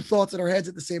hold two thoughts in our heads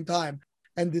at the same time.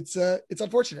 And it's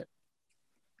unfortunate.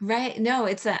 Right. No,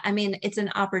 it's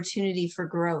an opportunity for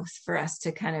growth for us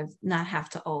to kind of not have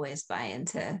to always buy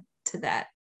into that.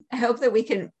 I hope that we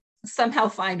can somehow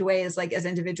find ways, like as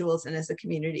individuals and as a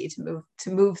community,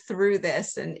 to move through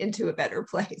this and into a better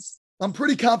place. I'm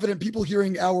pretty confident people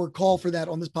hearing our call for that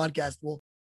on this podcast will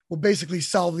basically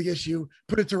solve the issue,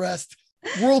 put it to rest.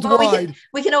 worldwide. Well,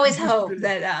 we can always hope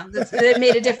that that it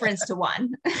made a difference to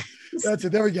one. That's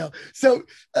it. There we go. So,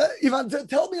 Yvonne,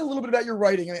 tell me a little bit about your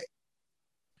writing. I mean,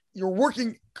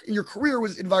 your career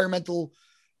was environmental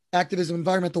activism,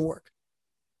 environmental work.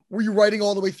 Were you writing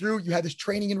all the way through? You had this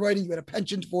training in writing. You had a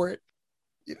penchant for it.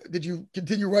 Did you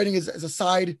continue writing as a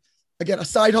side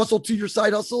hustle to your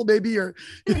side hustle, maybe? Or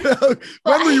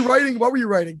when were you writing? What were you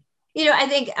writing? I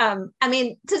think,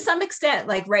 to some extent,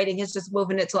 like writing has just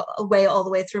woven its way all the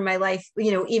way through my life.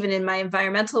 Even in my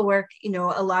environmental work,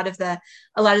 a lot of the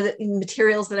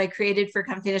materials that I created for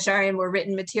Comfy Nashariim were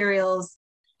written materials.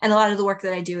 And a lot of the work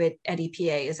that I do at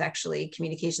EPA is actually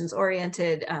communications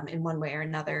oriented in one way or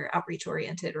another, outreach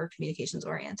oriented or communications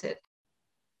oriented.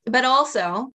 But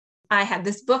also, I had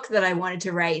this book that I wanted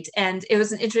to write, and it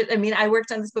was an interest. I mean, I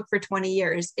worked on this book for 20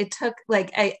 years. It took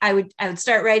I would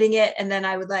start writing it, and then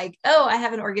I would I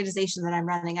have an organization that I'm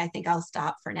running. I think I'll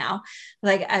stop for now.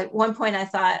 At one point I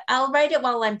thought I'll write it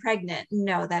while I'm pregnant.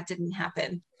 No, that didn't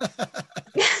happen.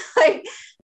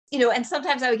 And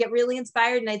sometimes I would get really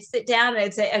inspired and I'd sit down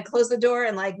and I'd close the door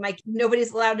and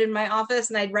nobody's allowed in my office,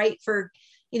 and I'd write for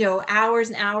hours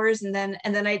and hours, and then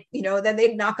then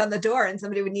they'd knock on the door and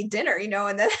somebody would need dinner,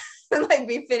 and then I'd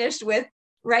be finished with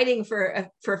writing for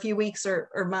a few weeks or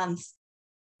months.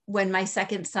 When my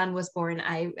second son was born,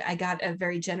 I got a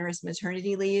very generous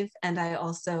maternity leave, and I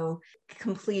also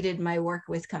completed my work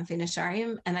with Comfy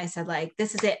Nashariim, and I said,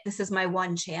 this is it. This is my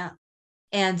one chance.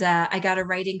 And I got a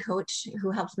writing coach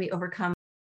who helped me overcome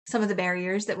some of the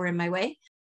barriers that were in my way.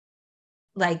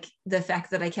 Like the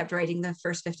fact that I kept writing the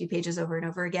first 50 pages over and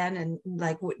over again. And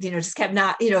just kept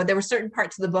there were certain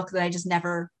parts of the book that I just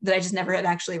never had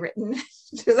actually written.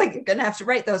 She was you're going to have to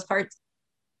write those parts,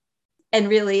 and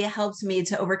really helped me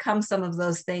to overcome some of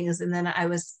those things. And then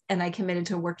I committed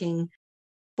to working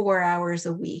 4 hours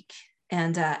a week.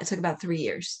 And it took about 3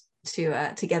 years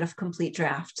to get a complete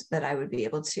draft that I would be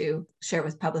able to share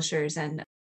with publishers. And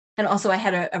also I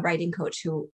had a writing coach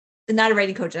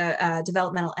a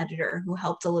developmental editor who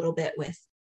helped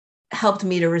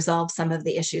me to resolve some of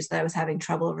the issues that I was having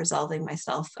trouble resolving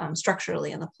myself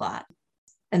structurally in the plot.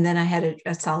 And then I had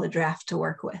a solid draft to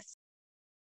work with.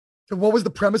 So what was the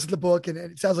premise of the book? And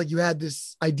it sounds like you had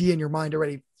this idea in your mind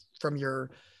already from your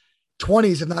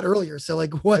 20s, if not earlier. So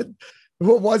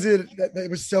what was it that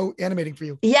was so animating for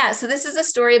you? Yeah. So this is a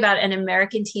story about an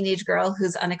American teenage girl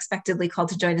who's unexpectedly called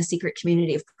to join a secret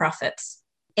community of prophets.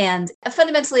 And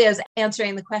fundamentally, I was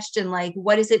answering the question,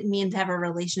 what does it mean to have a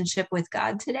relationship with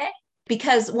God today?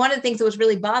 Because one of the things that was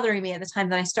really bothering me at the time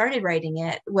that I started writing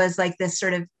it was this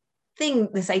sort of thing,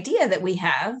 this idea that we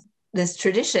have, this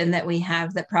tradition that we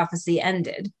have, that prophecy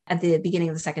ended at the beginning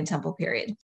of the Second Temple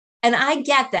period. And I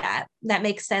get that. That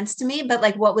makes sense to me.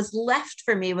 But what was left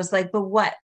for me was but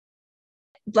what?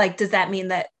 Does that mean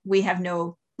that we have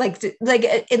no,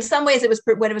 in some ways it was,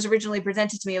 when it was originally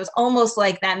presented to me, it was almost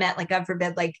that meant God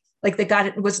forbid, that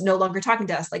God was no longer talking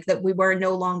to us, that we were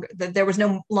no longer, that there was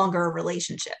no longer a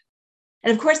relationship.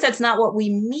 And of course, that's not what we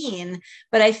mean.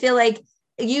 But I feel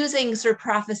using sort of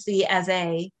prophecy as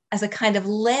a kind of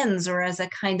lens, or as a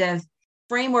kind of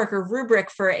framework or rubric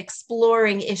for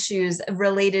exploring issues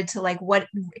related to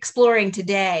exploring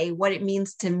today, what it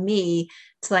means to me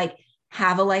to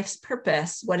have a life's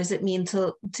purpose. What does it mean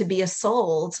to be a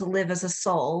soul, to live as a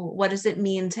soul? What does it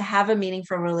mean to have a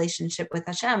meaningful relationship with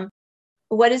Hashem?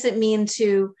 What does it mean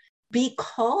to be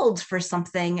called for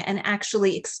something and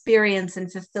actually experience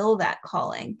and fulfill that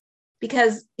calling?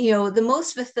 Because, the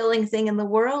most fulfilling thing in the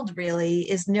world really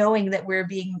is knowing that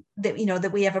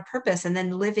that we have a purpose, and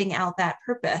then living out that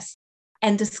purpose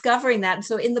and discovering that.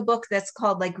 So in the book, that's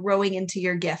called Growing into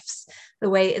Your Gifts. The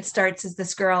way it starts is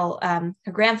this girl,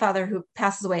 her grandfather, who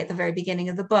passes away at the very beginning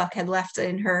of the book, had left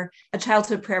in her a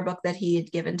childhood prayer book that he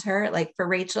had given to her, for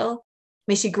Rachel,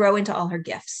 may she grow into all her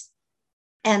gifts.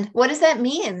 And what does that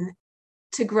mean,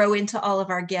 to grow into all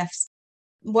of our gifts?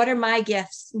 What are my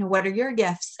gifts? What are your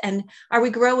gifts? And are we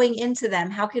growing into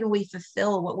them? How can we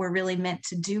fulfill what we're really meant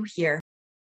to do here,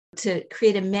 to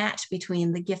create a match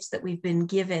between the gifts that we've been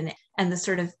given and the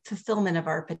sort of fulfillment of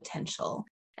our potential?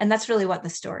 And that's really what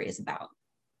the story is about.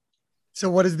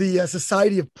 So what is the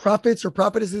Society of Prophets or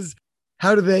Prophetesses?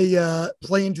 How do they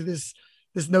play into this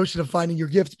notion of finding your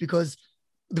gifts? Because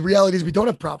the reality is we don't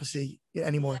have prophecy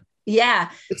anymore.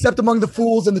 Yeah. Except among the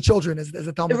fools and the children, as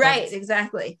the Talmud right, says.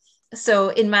 Exactly. So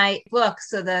in my book,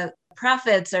 the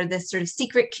prophets are this sort of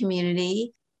secret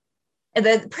community. And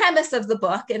the premise of the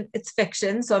book, and it's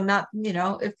fiction, so I'm not,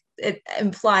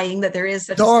 implying that there is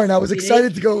such I was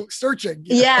excited to go searching.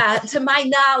 Yeah, to my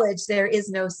knowledge, there is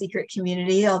no secret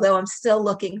community, although I'm still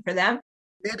looking for them.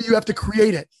 Maybe you have to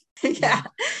create it. Yeah.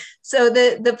 So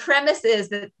the premise is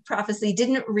that prophecy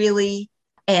didn't really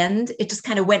end. It just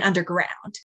kind of went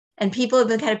underground. And people have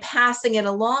been kind of passing it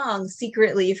along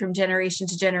secretly from generation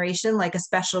to generation, like a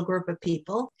special group of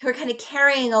people who are kind of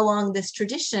carrying along this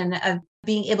tradition of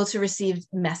being able to receive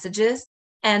messages.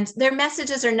 And their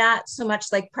messages are not so much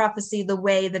like prophecy the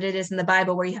way that it is in the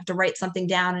Bible, where you have to write something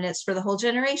down and it's for the whole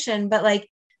generation, but like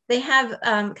they have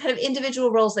kind of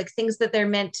individual roles, like things that they're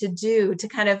meant to do to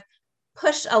kind of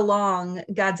push along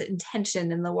God's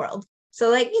intention in the world. So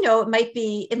like,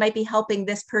 it might be helping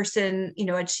this person,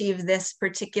 achieve this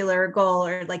particular goal,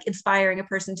 or like inspiring a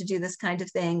person to do this kind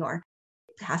of thing, or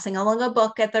passing along a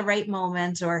book at the right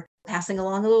moment, or passing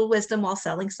along a little wisdom while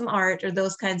selling some art, or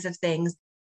those kinds of things.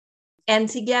 And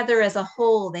together as a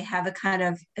whole, they have a kind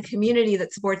of a community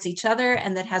that supports each other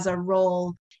and that has a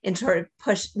role in sort of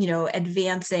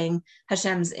advancing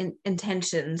Hashem's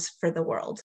intentions for the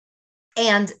world.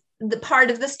 And the part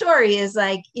of the story is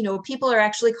like, people are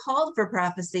actually called for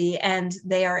prophecy, and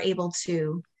they are able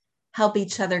to help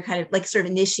each other kind of like sort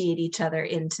of initiate each other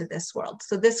into this world.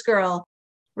 So this girl,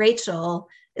 Rachel,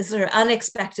 is sort of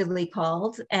unexpectedly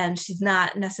called, and she's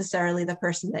not necessarily the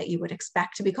person that you would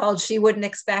expect to be called. She wouldn't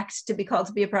expect to be called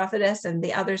to be a prophetess, and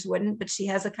the others wouldn't, but she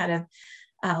has a kind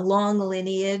of long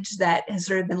lineage that has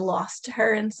sort of been lost to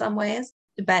her in some ways,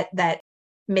 but that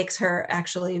makes her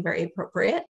actually very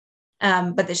appropriate.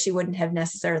 But that she wouldn't have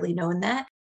necessarily known that.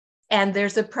 And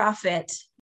there's a prophet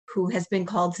who has been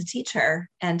called to teach her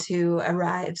and who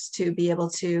arrives to be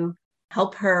able to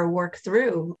help her work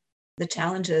through the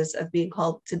challenges of being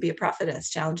called to be a prophetess,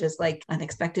 challenges like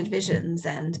unexpected visions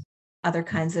and other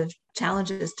kinds of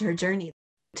challenges to her journey,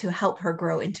 to help her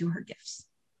grow into her gifts.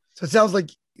 So it sounds like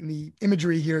in the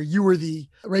imagery here, you were the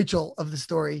Rachel of the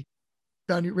story.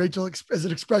 Found you, Rachel, as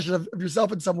an expression of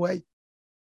yourself in some way.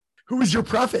 Who was your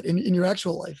prophet in your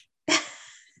actual life?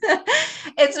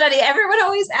 It's funny. Everyone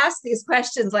always asks these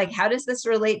questions, like, how does this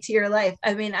relate to your life?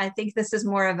 I mean, I think this is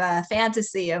more of a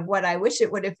fantasy of what I wish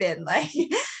it would have been. Like,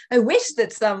 I wish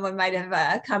that someone might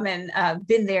have come and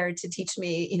been there to teach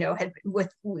me,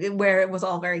 where it was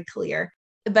all very clear.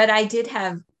 But I did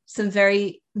have some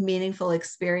very meaningful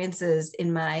experiences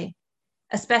in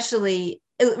especially,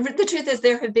 the truth is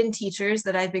there have been teachers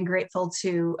that I've been grateful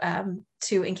to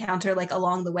encounter like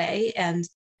along the way, and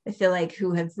I feel like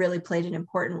who have really played an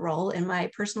important role in my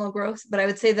personal growth. But I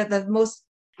would say that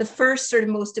the first sort of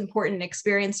most important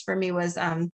experience for me was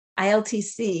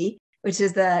ILTC, which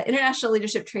is the International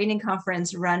Leadership Training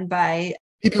Conference run by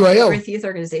PPYO. Earth Youth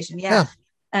Organization. Yeah.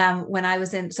 When I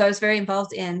was I was very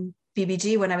involved in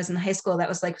BBG when I was in high school. That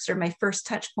was like sort of my first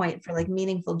touch point for like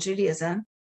meaningful Judaism.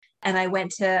 And I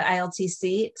went to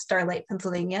ILTC, Starlight,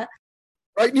 Pennsylvania.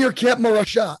 Right near Camp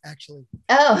Marashah, actually.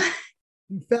 Oh.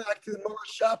 In fact, the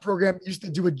Marashah program used to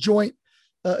do a joint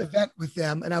event with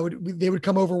them, and they would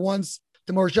come over once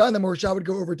to Marashah, and then Marashah would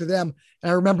go over to them. And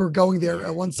I remember going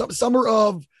there one summer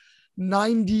of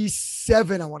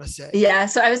 97, I want to say. Yeah,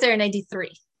 so I was there in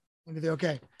 93.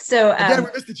 Okay. So again,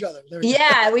 we missed each other.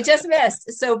 We just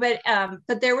missed. So,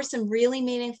 but there were some really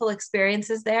meaningful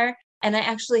experiences there. And I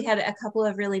actually had a couple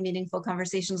of really meaningful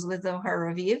conversations with Zohar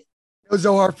Raviv.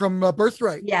 Zohar from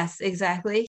Birthright. Yes,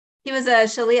 exactly. He was a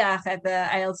shaliach at the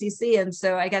ILTC, and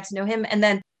so I got to know him. And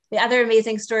then the other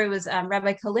amazing story was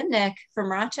Rabbi Kalimnik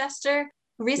from Rochester,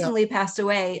 who recently passed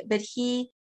away. But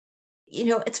he,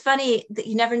 it's funny that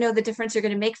you never know the difference you're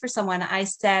going to make for someone.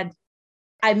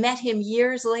 I met him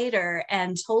years later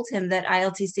and told him that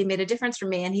ILTC made a difference for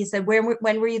me. And he said, when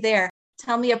were you there?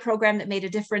 Tell me a program that made a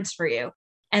difference for you.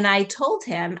 And I told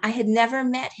him, I had never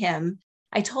met him.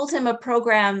 I told him a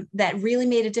program that really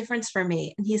made a difference for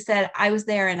me. And he said, I was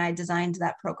there and I designed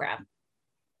that program.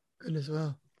 Goodness,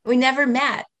 wow. We never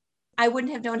met. I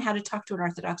wouldn't have known how to talk to an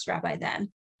Orthodox rabbi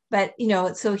then. But,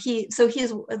 so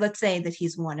he's, let's say that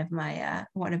he's one of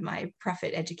my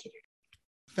prophet educators.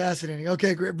 Fascinating.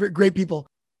 Okay, great people.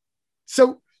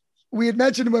 So we had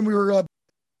mentioned when we were,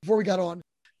 before we got on,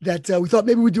 that we thought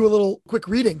maybe we'd do a little quick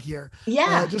reading here.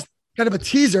 Yeah. Just kind of a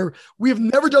teaser. We have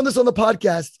never done this on the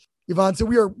podcast, Yvonne. So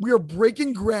we are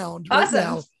breaking ground right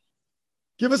now.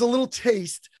 Give us a little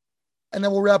taste, and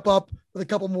then we'll wrap up with a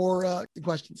couple more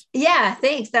questions. Yeah,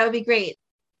 thanks. That would be great.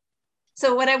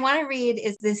 So what I want to read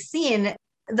is this scene,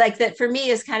 like that for me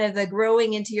is kind of the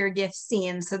growing into your gift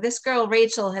scene. So this girl,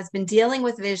 Rachel, has been dealing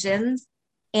with visions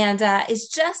and is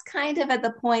just kind of at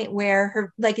the point where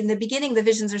her, like in the beginning, the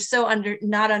visions are so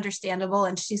not understandable,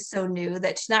 and she's so new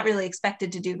that she's not really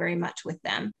expected to do very much with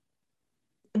them.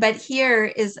 But here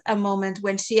is a moment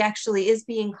when she actually is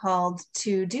being called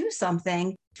to do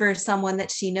something for someone that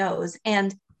she knows.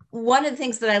 And one of the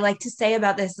things that I like to say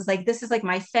about this is like, this is like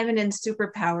my feminine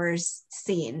superpowers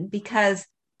scene, because,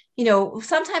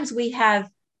 sometimes we have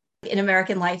in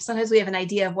American life, sometimes we have an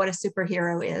idea of what a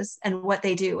superhero is and what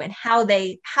they do and how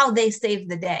they save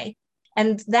the day.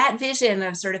 And that vision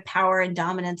of sort of power and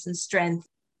dominance and strength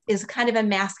is kind of a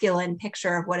masculine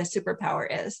picture of what a superpower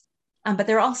is. But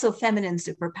there are also feminine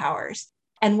superpowers.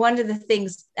 And one of the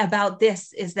things about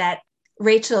this is that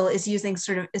Rachel is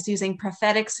using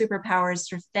prophetic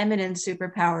superpowers or feminine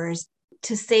superpowers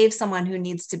to save someone who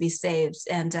needs to be saved.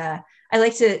 And I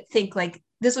like to think like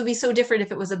this would be so different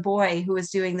if it was a boy who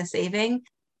was doing the saving.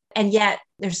 And yet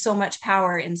there's so much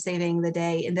power in saving the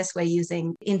day in this way,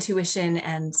 using intuition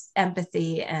and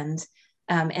empathy and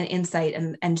insight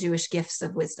and Jewish gifts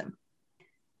of wisdom.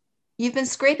 You've been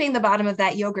scraping the bottom of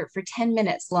that yogurt for 10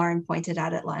 minutes, Lauren pointed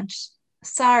out at lunch.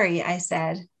 Sorry, I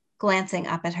said, glancing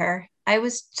up at her. I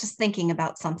was just thinking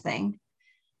about something.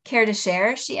 Care to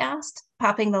share? She asked,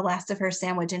 popping the last of her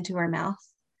sandwich into her mouth.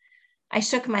 I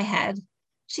shook my head.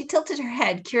 She tilted her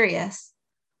head, curious.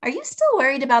 Are you still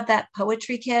worried about that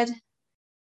poetry kid?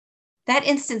 That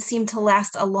instant seemed to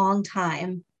last a long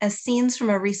time, as scenes from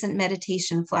a recent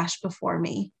meditation flashed before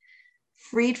me.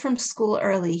 Freed from school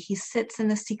early, he sits in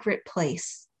the secret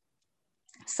place.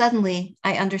 Suddenly,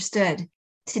 I understood.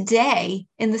 Today,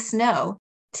 in the snow,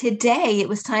 today it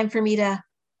was time for me to...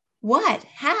 What?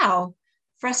 How?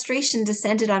 Frustration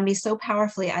descended on me so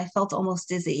powerfully I felt almost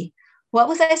dizzy. What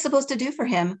was I supposed to do for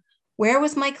him? Where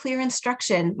was my clear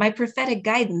instruction, my prophetic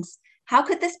guidance? How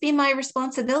could this be my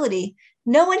responsibility?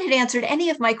 No one had answered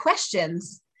any of my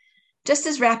questions. Just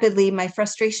as rapidly, my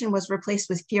frustration was replaced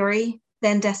with fury,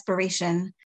 then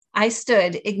desperation. I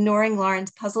stood, ignoring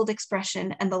Lauren's puzzled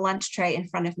expression and the lunch tray in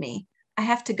front of me. I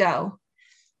have to go.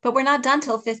 But we're not done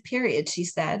till fifth period, she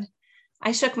said.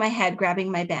 I shook my head,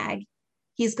 grabbing my bag.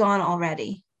 He's gone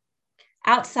already.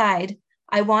 Outside,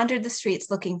 I wandered the streets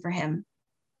looking for him.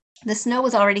 The snow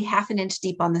was already half an inch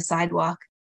deep on the sidewalk.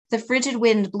 The frigid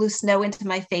wind blew snow into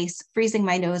my face, freezing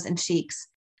my nose and cheeks.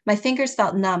 My fingers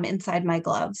felt numb inside my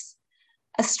gloves.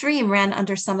 A stream ran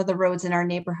under some of the roads in our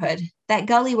neighborhood. That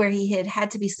gully where he hid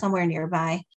had to be somewhere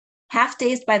nearby. Half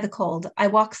dazed by the cold, I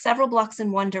walked several blocks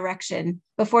in one direction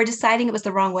before deciding it was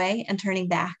the wrong way and turning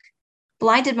back.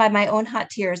 Blinded by my own hot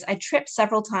tears, I tripped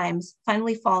several times,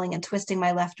 finally falling and twisting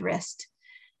my left wrist.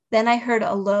 Then I heard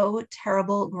a low,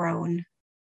 terrible groan.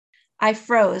 I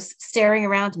froze, staring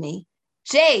around me.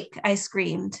 Jake, I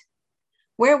screamed.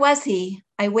 Where was he?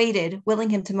 I waited,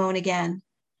 willing him to moan again.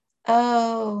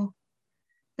 Oh.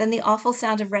 Then the awful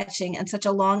sound of retching and such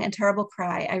a long and terrible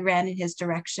cry, I ran in his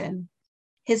direction.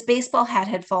 His baseball hat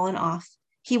had fallen off.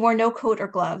 He wore no coat or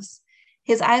gloves.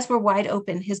 His eyes were wide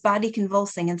open, his body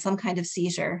convulsing in some kind of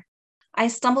seizure. I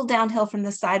stumbled downhill from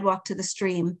the sidewalk to the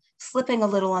stream, slipping a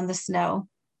little on the snow.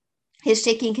 His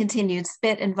shaking continued,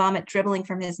 spit and vomit dribbling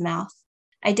from his mouth.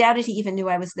 I doubted he even knew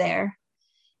I was there.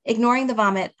 Ignoring the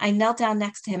vomit, I knelt down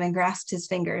next to him and grasped his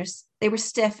fingers. They were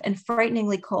stiff and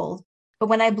frighteningly cold, but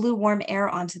when I blew warm air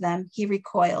onto them, he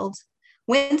recoiled.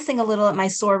 Wincing a little at my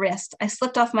sore wrist, I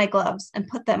slipped off my gloves and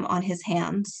put them on his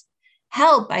hands.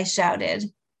 Help, I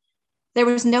shouted. There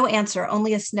was no answer,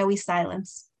 only a snowy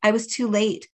silence. I was too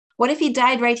late. What if he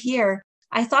died right here?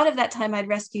 I thought of that time I'd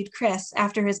rescued Chris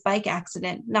after his bike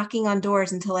accident, knocking on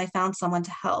doors until I found someone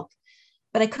to help.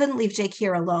 But I couldn't leave Jake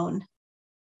here alone.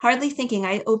 Hardly thinking,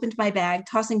 I opened my bag,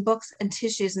 tossing books and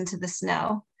tissues into the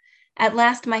snow. At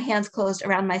last, my hands closed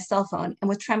around my cell phone, and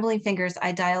with trembling fingers,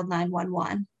 I dialed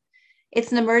 911.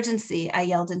 It's an emergency, I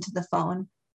yelled into the phone.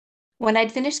 When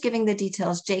I'd finished giving the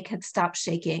details, Jake had stopped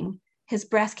shaking. His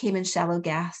breath came in shallow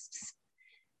gasps.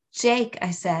 Jake,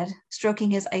 I said, stroking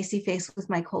his icy face with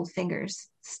my cold fingers,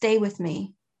 stay with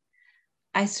me.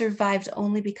 I survived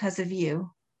only because of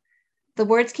you. The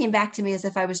words came back to me as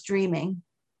if I was dreaming,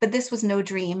 but this was no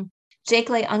dream. Jake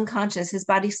lay unconscious, his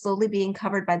body slowly being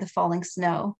covered by the falling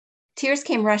snow. Tears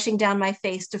came rushing down my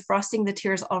face, defrosting the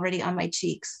tears already on my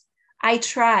cheeks. I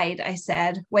tried, I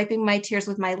said, wiping my tears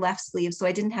with my left sleeve so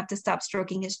I didn't have to stop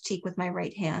stroking his cheek with my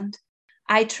right hand.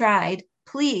 I tried.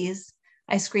 Please,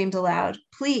 I screamed aloud.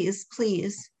 Please,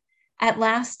 please. At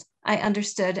last, I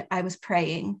understood I was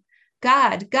praying.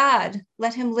 God,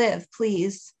 let him live,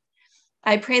 please.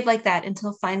 I prayed like that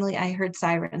until finally I heard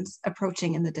sirens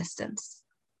approaching in the distance.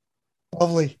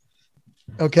 Lovely.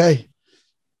 Okay.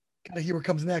 Gotta hear what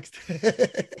comes next.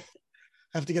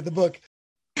 Have to get the book.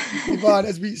 Yvonne,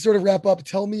 as we sort of wrap up,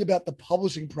 tell me about the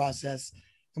publishing process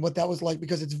and what that was like,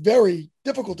 because it's very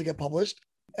difficult to get published.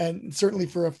 And certainly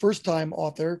for a first-time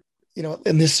author,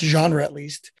 in this genre at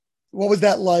least, what was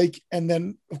that like? And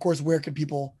then, of course, where can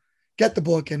people get the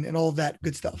book and all of that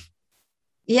good stuff?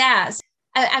 Yeah.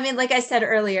 I mean, like I said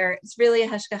earlier, it's really a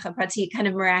hashgacha pratit kind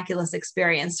of miraculous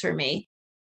experience for me.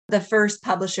 The first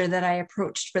publisher that I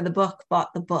approached for the book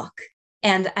bought the book.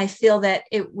 And I feel that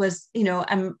it was,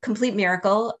 a complete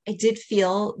miracle. I did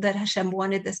feel that Hashem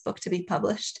wanted this book to be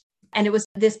published. And it was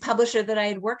this publisher that I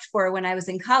had worked for when I was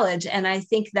in college. And I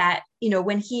think that,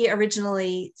 when he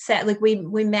originally said, like we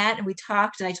met and we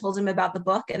talked and I told him about the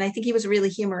book, and I think he was really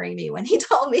humoring me when he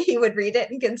told me he would read it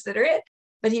and consider it,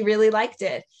 but he really liked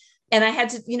it. And I had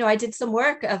to, I did some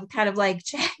work of kind of like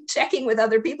checking with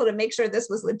other people to make sure this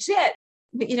was legit.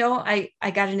 But,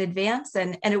 I got an advance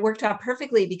and it worked out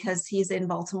perfectly because he's in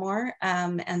Baltimore.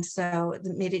 And so it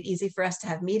made it easy for us to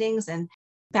have meetings and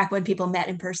back when people met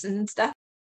in person and stuff.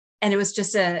 And it was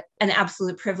just an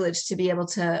absolute privilege to be able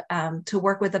to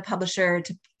work with a publisher,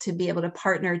 to be able to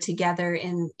partner together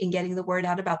in getting the word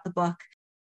out about the book.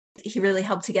 He really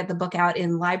helped to get the book out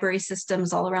in library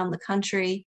systems all around the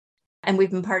country. And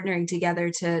we've been partnering together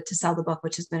to sell the book,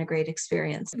 which has been a great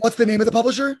experience. What's the name of the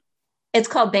publisher? It's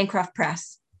called Bancroft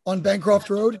Press. On Bancroft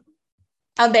Road?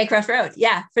 On Bancroft Road,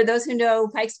 yeah. For those who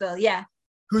know Pikesville, yeah.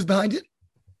 Who's behind it?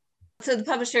 So the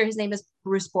publisher, his name is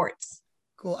Bruce Sports.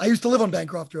 Cool. I used to live on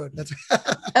Bancroft Road. That's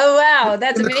oh, wow.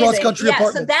 That's in amazing. The cross-country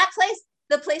apartments. So that place,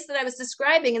 the place that I was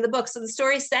describing in the book, so the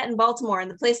story is set in Baltimore, and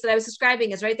the place that I was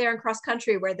describing is right there in cross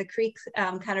country where the creek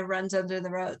kind of runs under the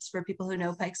roads for people who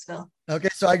know Pikesville. Okay,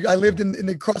 so I lived in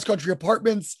the cross-country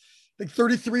apartments, like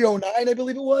 3309, I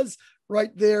believe it was,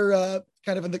 right there,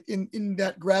 kind of in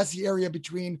that grassy area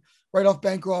between right off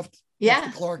Bancroft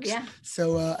and Clark's. Yeah.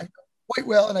 So I know quite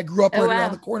well, and I grew up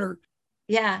around the corner.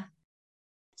 Yeah.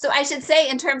 So I should say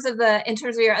in terms of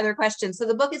your other questions, so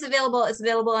the book is available. It's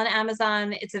available on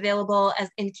Amazon. It's available as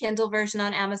in Kindle version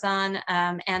on Amazon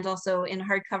and also in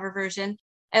hardcover version.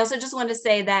 I also just want to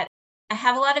say that I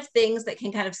have a lot of things that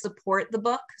can kind of support the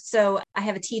book. So I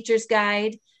have a teacher's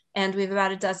guide, and we have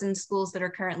about a dozen schools that are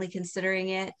currently considering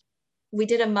it. We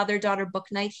did a mother-daughter book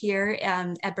night here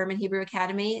at Berman Hebrew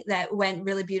Academy that went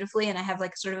really beautifully. And I have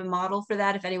like sort of a model for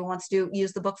that. If anyone wants to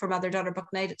use the book for mother-daughter book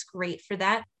night, it's great for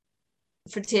that.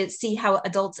 To see how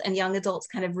adults and young adults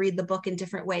kind of read the book in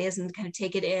different ways and kind of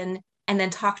take it in and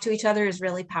then talk to each other is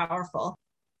really powerful.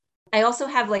 I also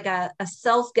have like a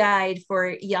self-guide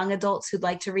for young adults who'd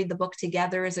like to read the book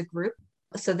together as a group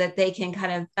so that they can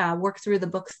kind of work through the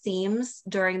book themes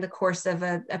during the course of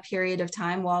a period of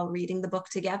time while reading the book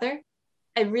together.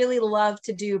 I really love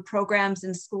to do programs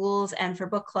in schools and for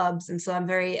book clubs. And so I'm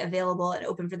very available and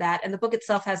open for that. And the book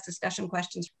itself has discussion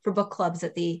questions for book clubs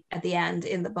at the end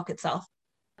in the book itself.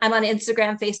 I'm on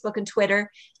Instagram, Facebook, and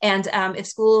Twitter. And if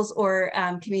schools or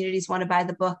communities want to buy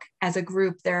the book as a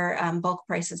group, there are bulk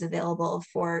prices available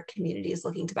for communities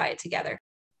looking to buy it together.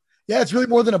 Yeah, it's really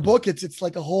more than a book. It's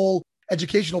like a whole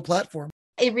educational platform.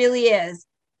 It really is.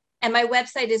 And my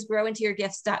website is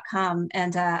growintoyourgifts.com.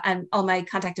 And all my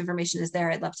contact information is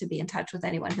there. I'd love to be in touch with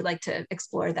anyone who'd like to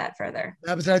explore that further.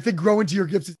 Yeah, but I think Grow Into Your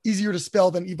Gifts is easier to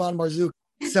spell than Yvonne Marzouk.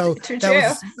 So true.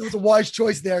 That was a wise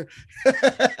choice there.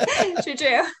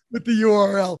 True. With the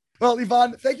URL. Well,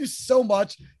 Yvonne, thank you so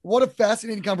much. What a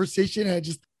fascinating conversation, and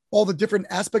just all the different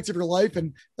aspects of your life.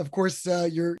 And of course,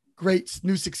 your great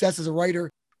new success as a writer,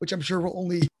 which I'm sure will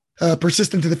only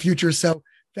persist into the future. So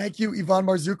thank you, Yvonne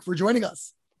Marzouk, for joining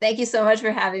us. Thank you so much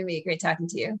for having me. Great talking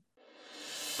to you.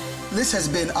 This has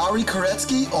been Ari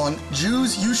Koretsky on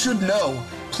Jews You Should Know.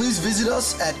 Please visit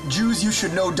us at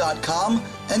JewsYouShouldKnow.com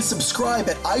and subscribe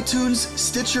at iTunes,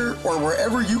 Stitcher, or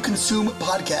wherever you consume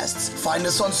podcasts. Find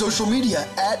us on social media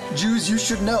at Jews You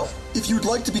Should Know. If you'd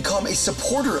like to become a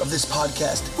supporter of this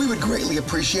podcast, we would greatly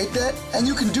appreciate that, and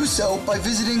you can do so by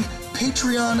visiting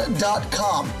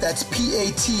patreon.com. That's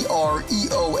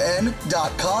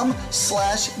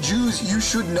patreon.com/Jews You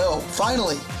Should Know.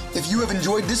 Finally, if you have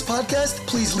enjoyed this podcast,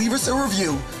 please leave us a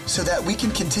review so that we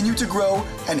can continue to grow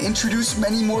and introduce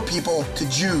many more people to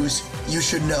Jews You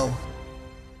Should Know.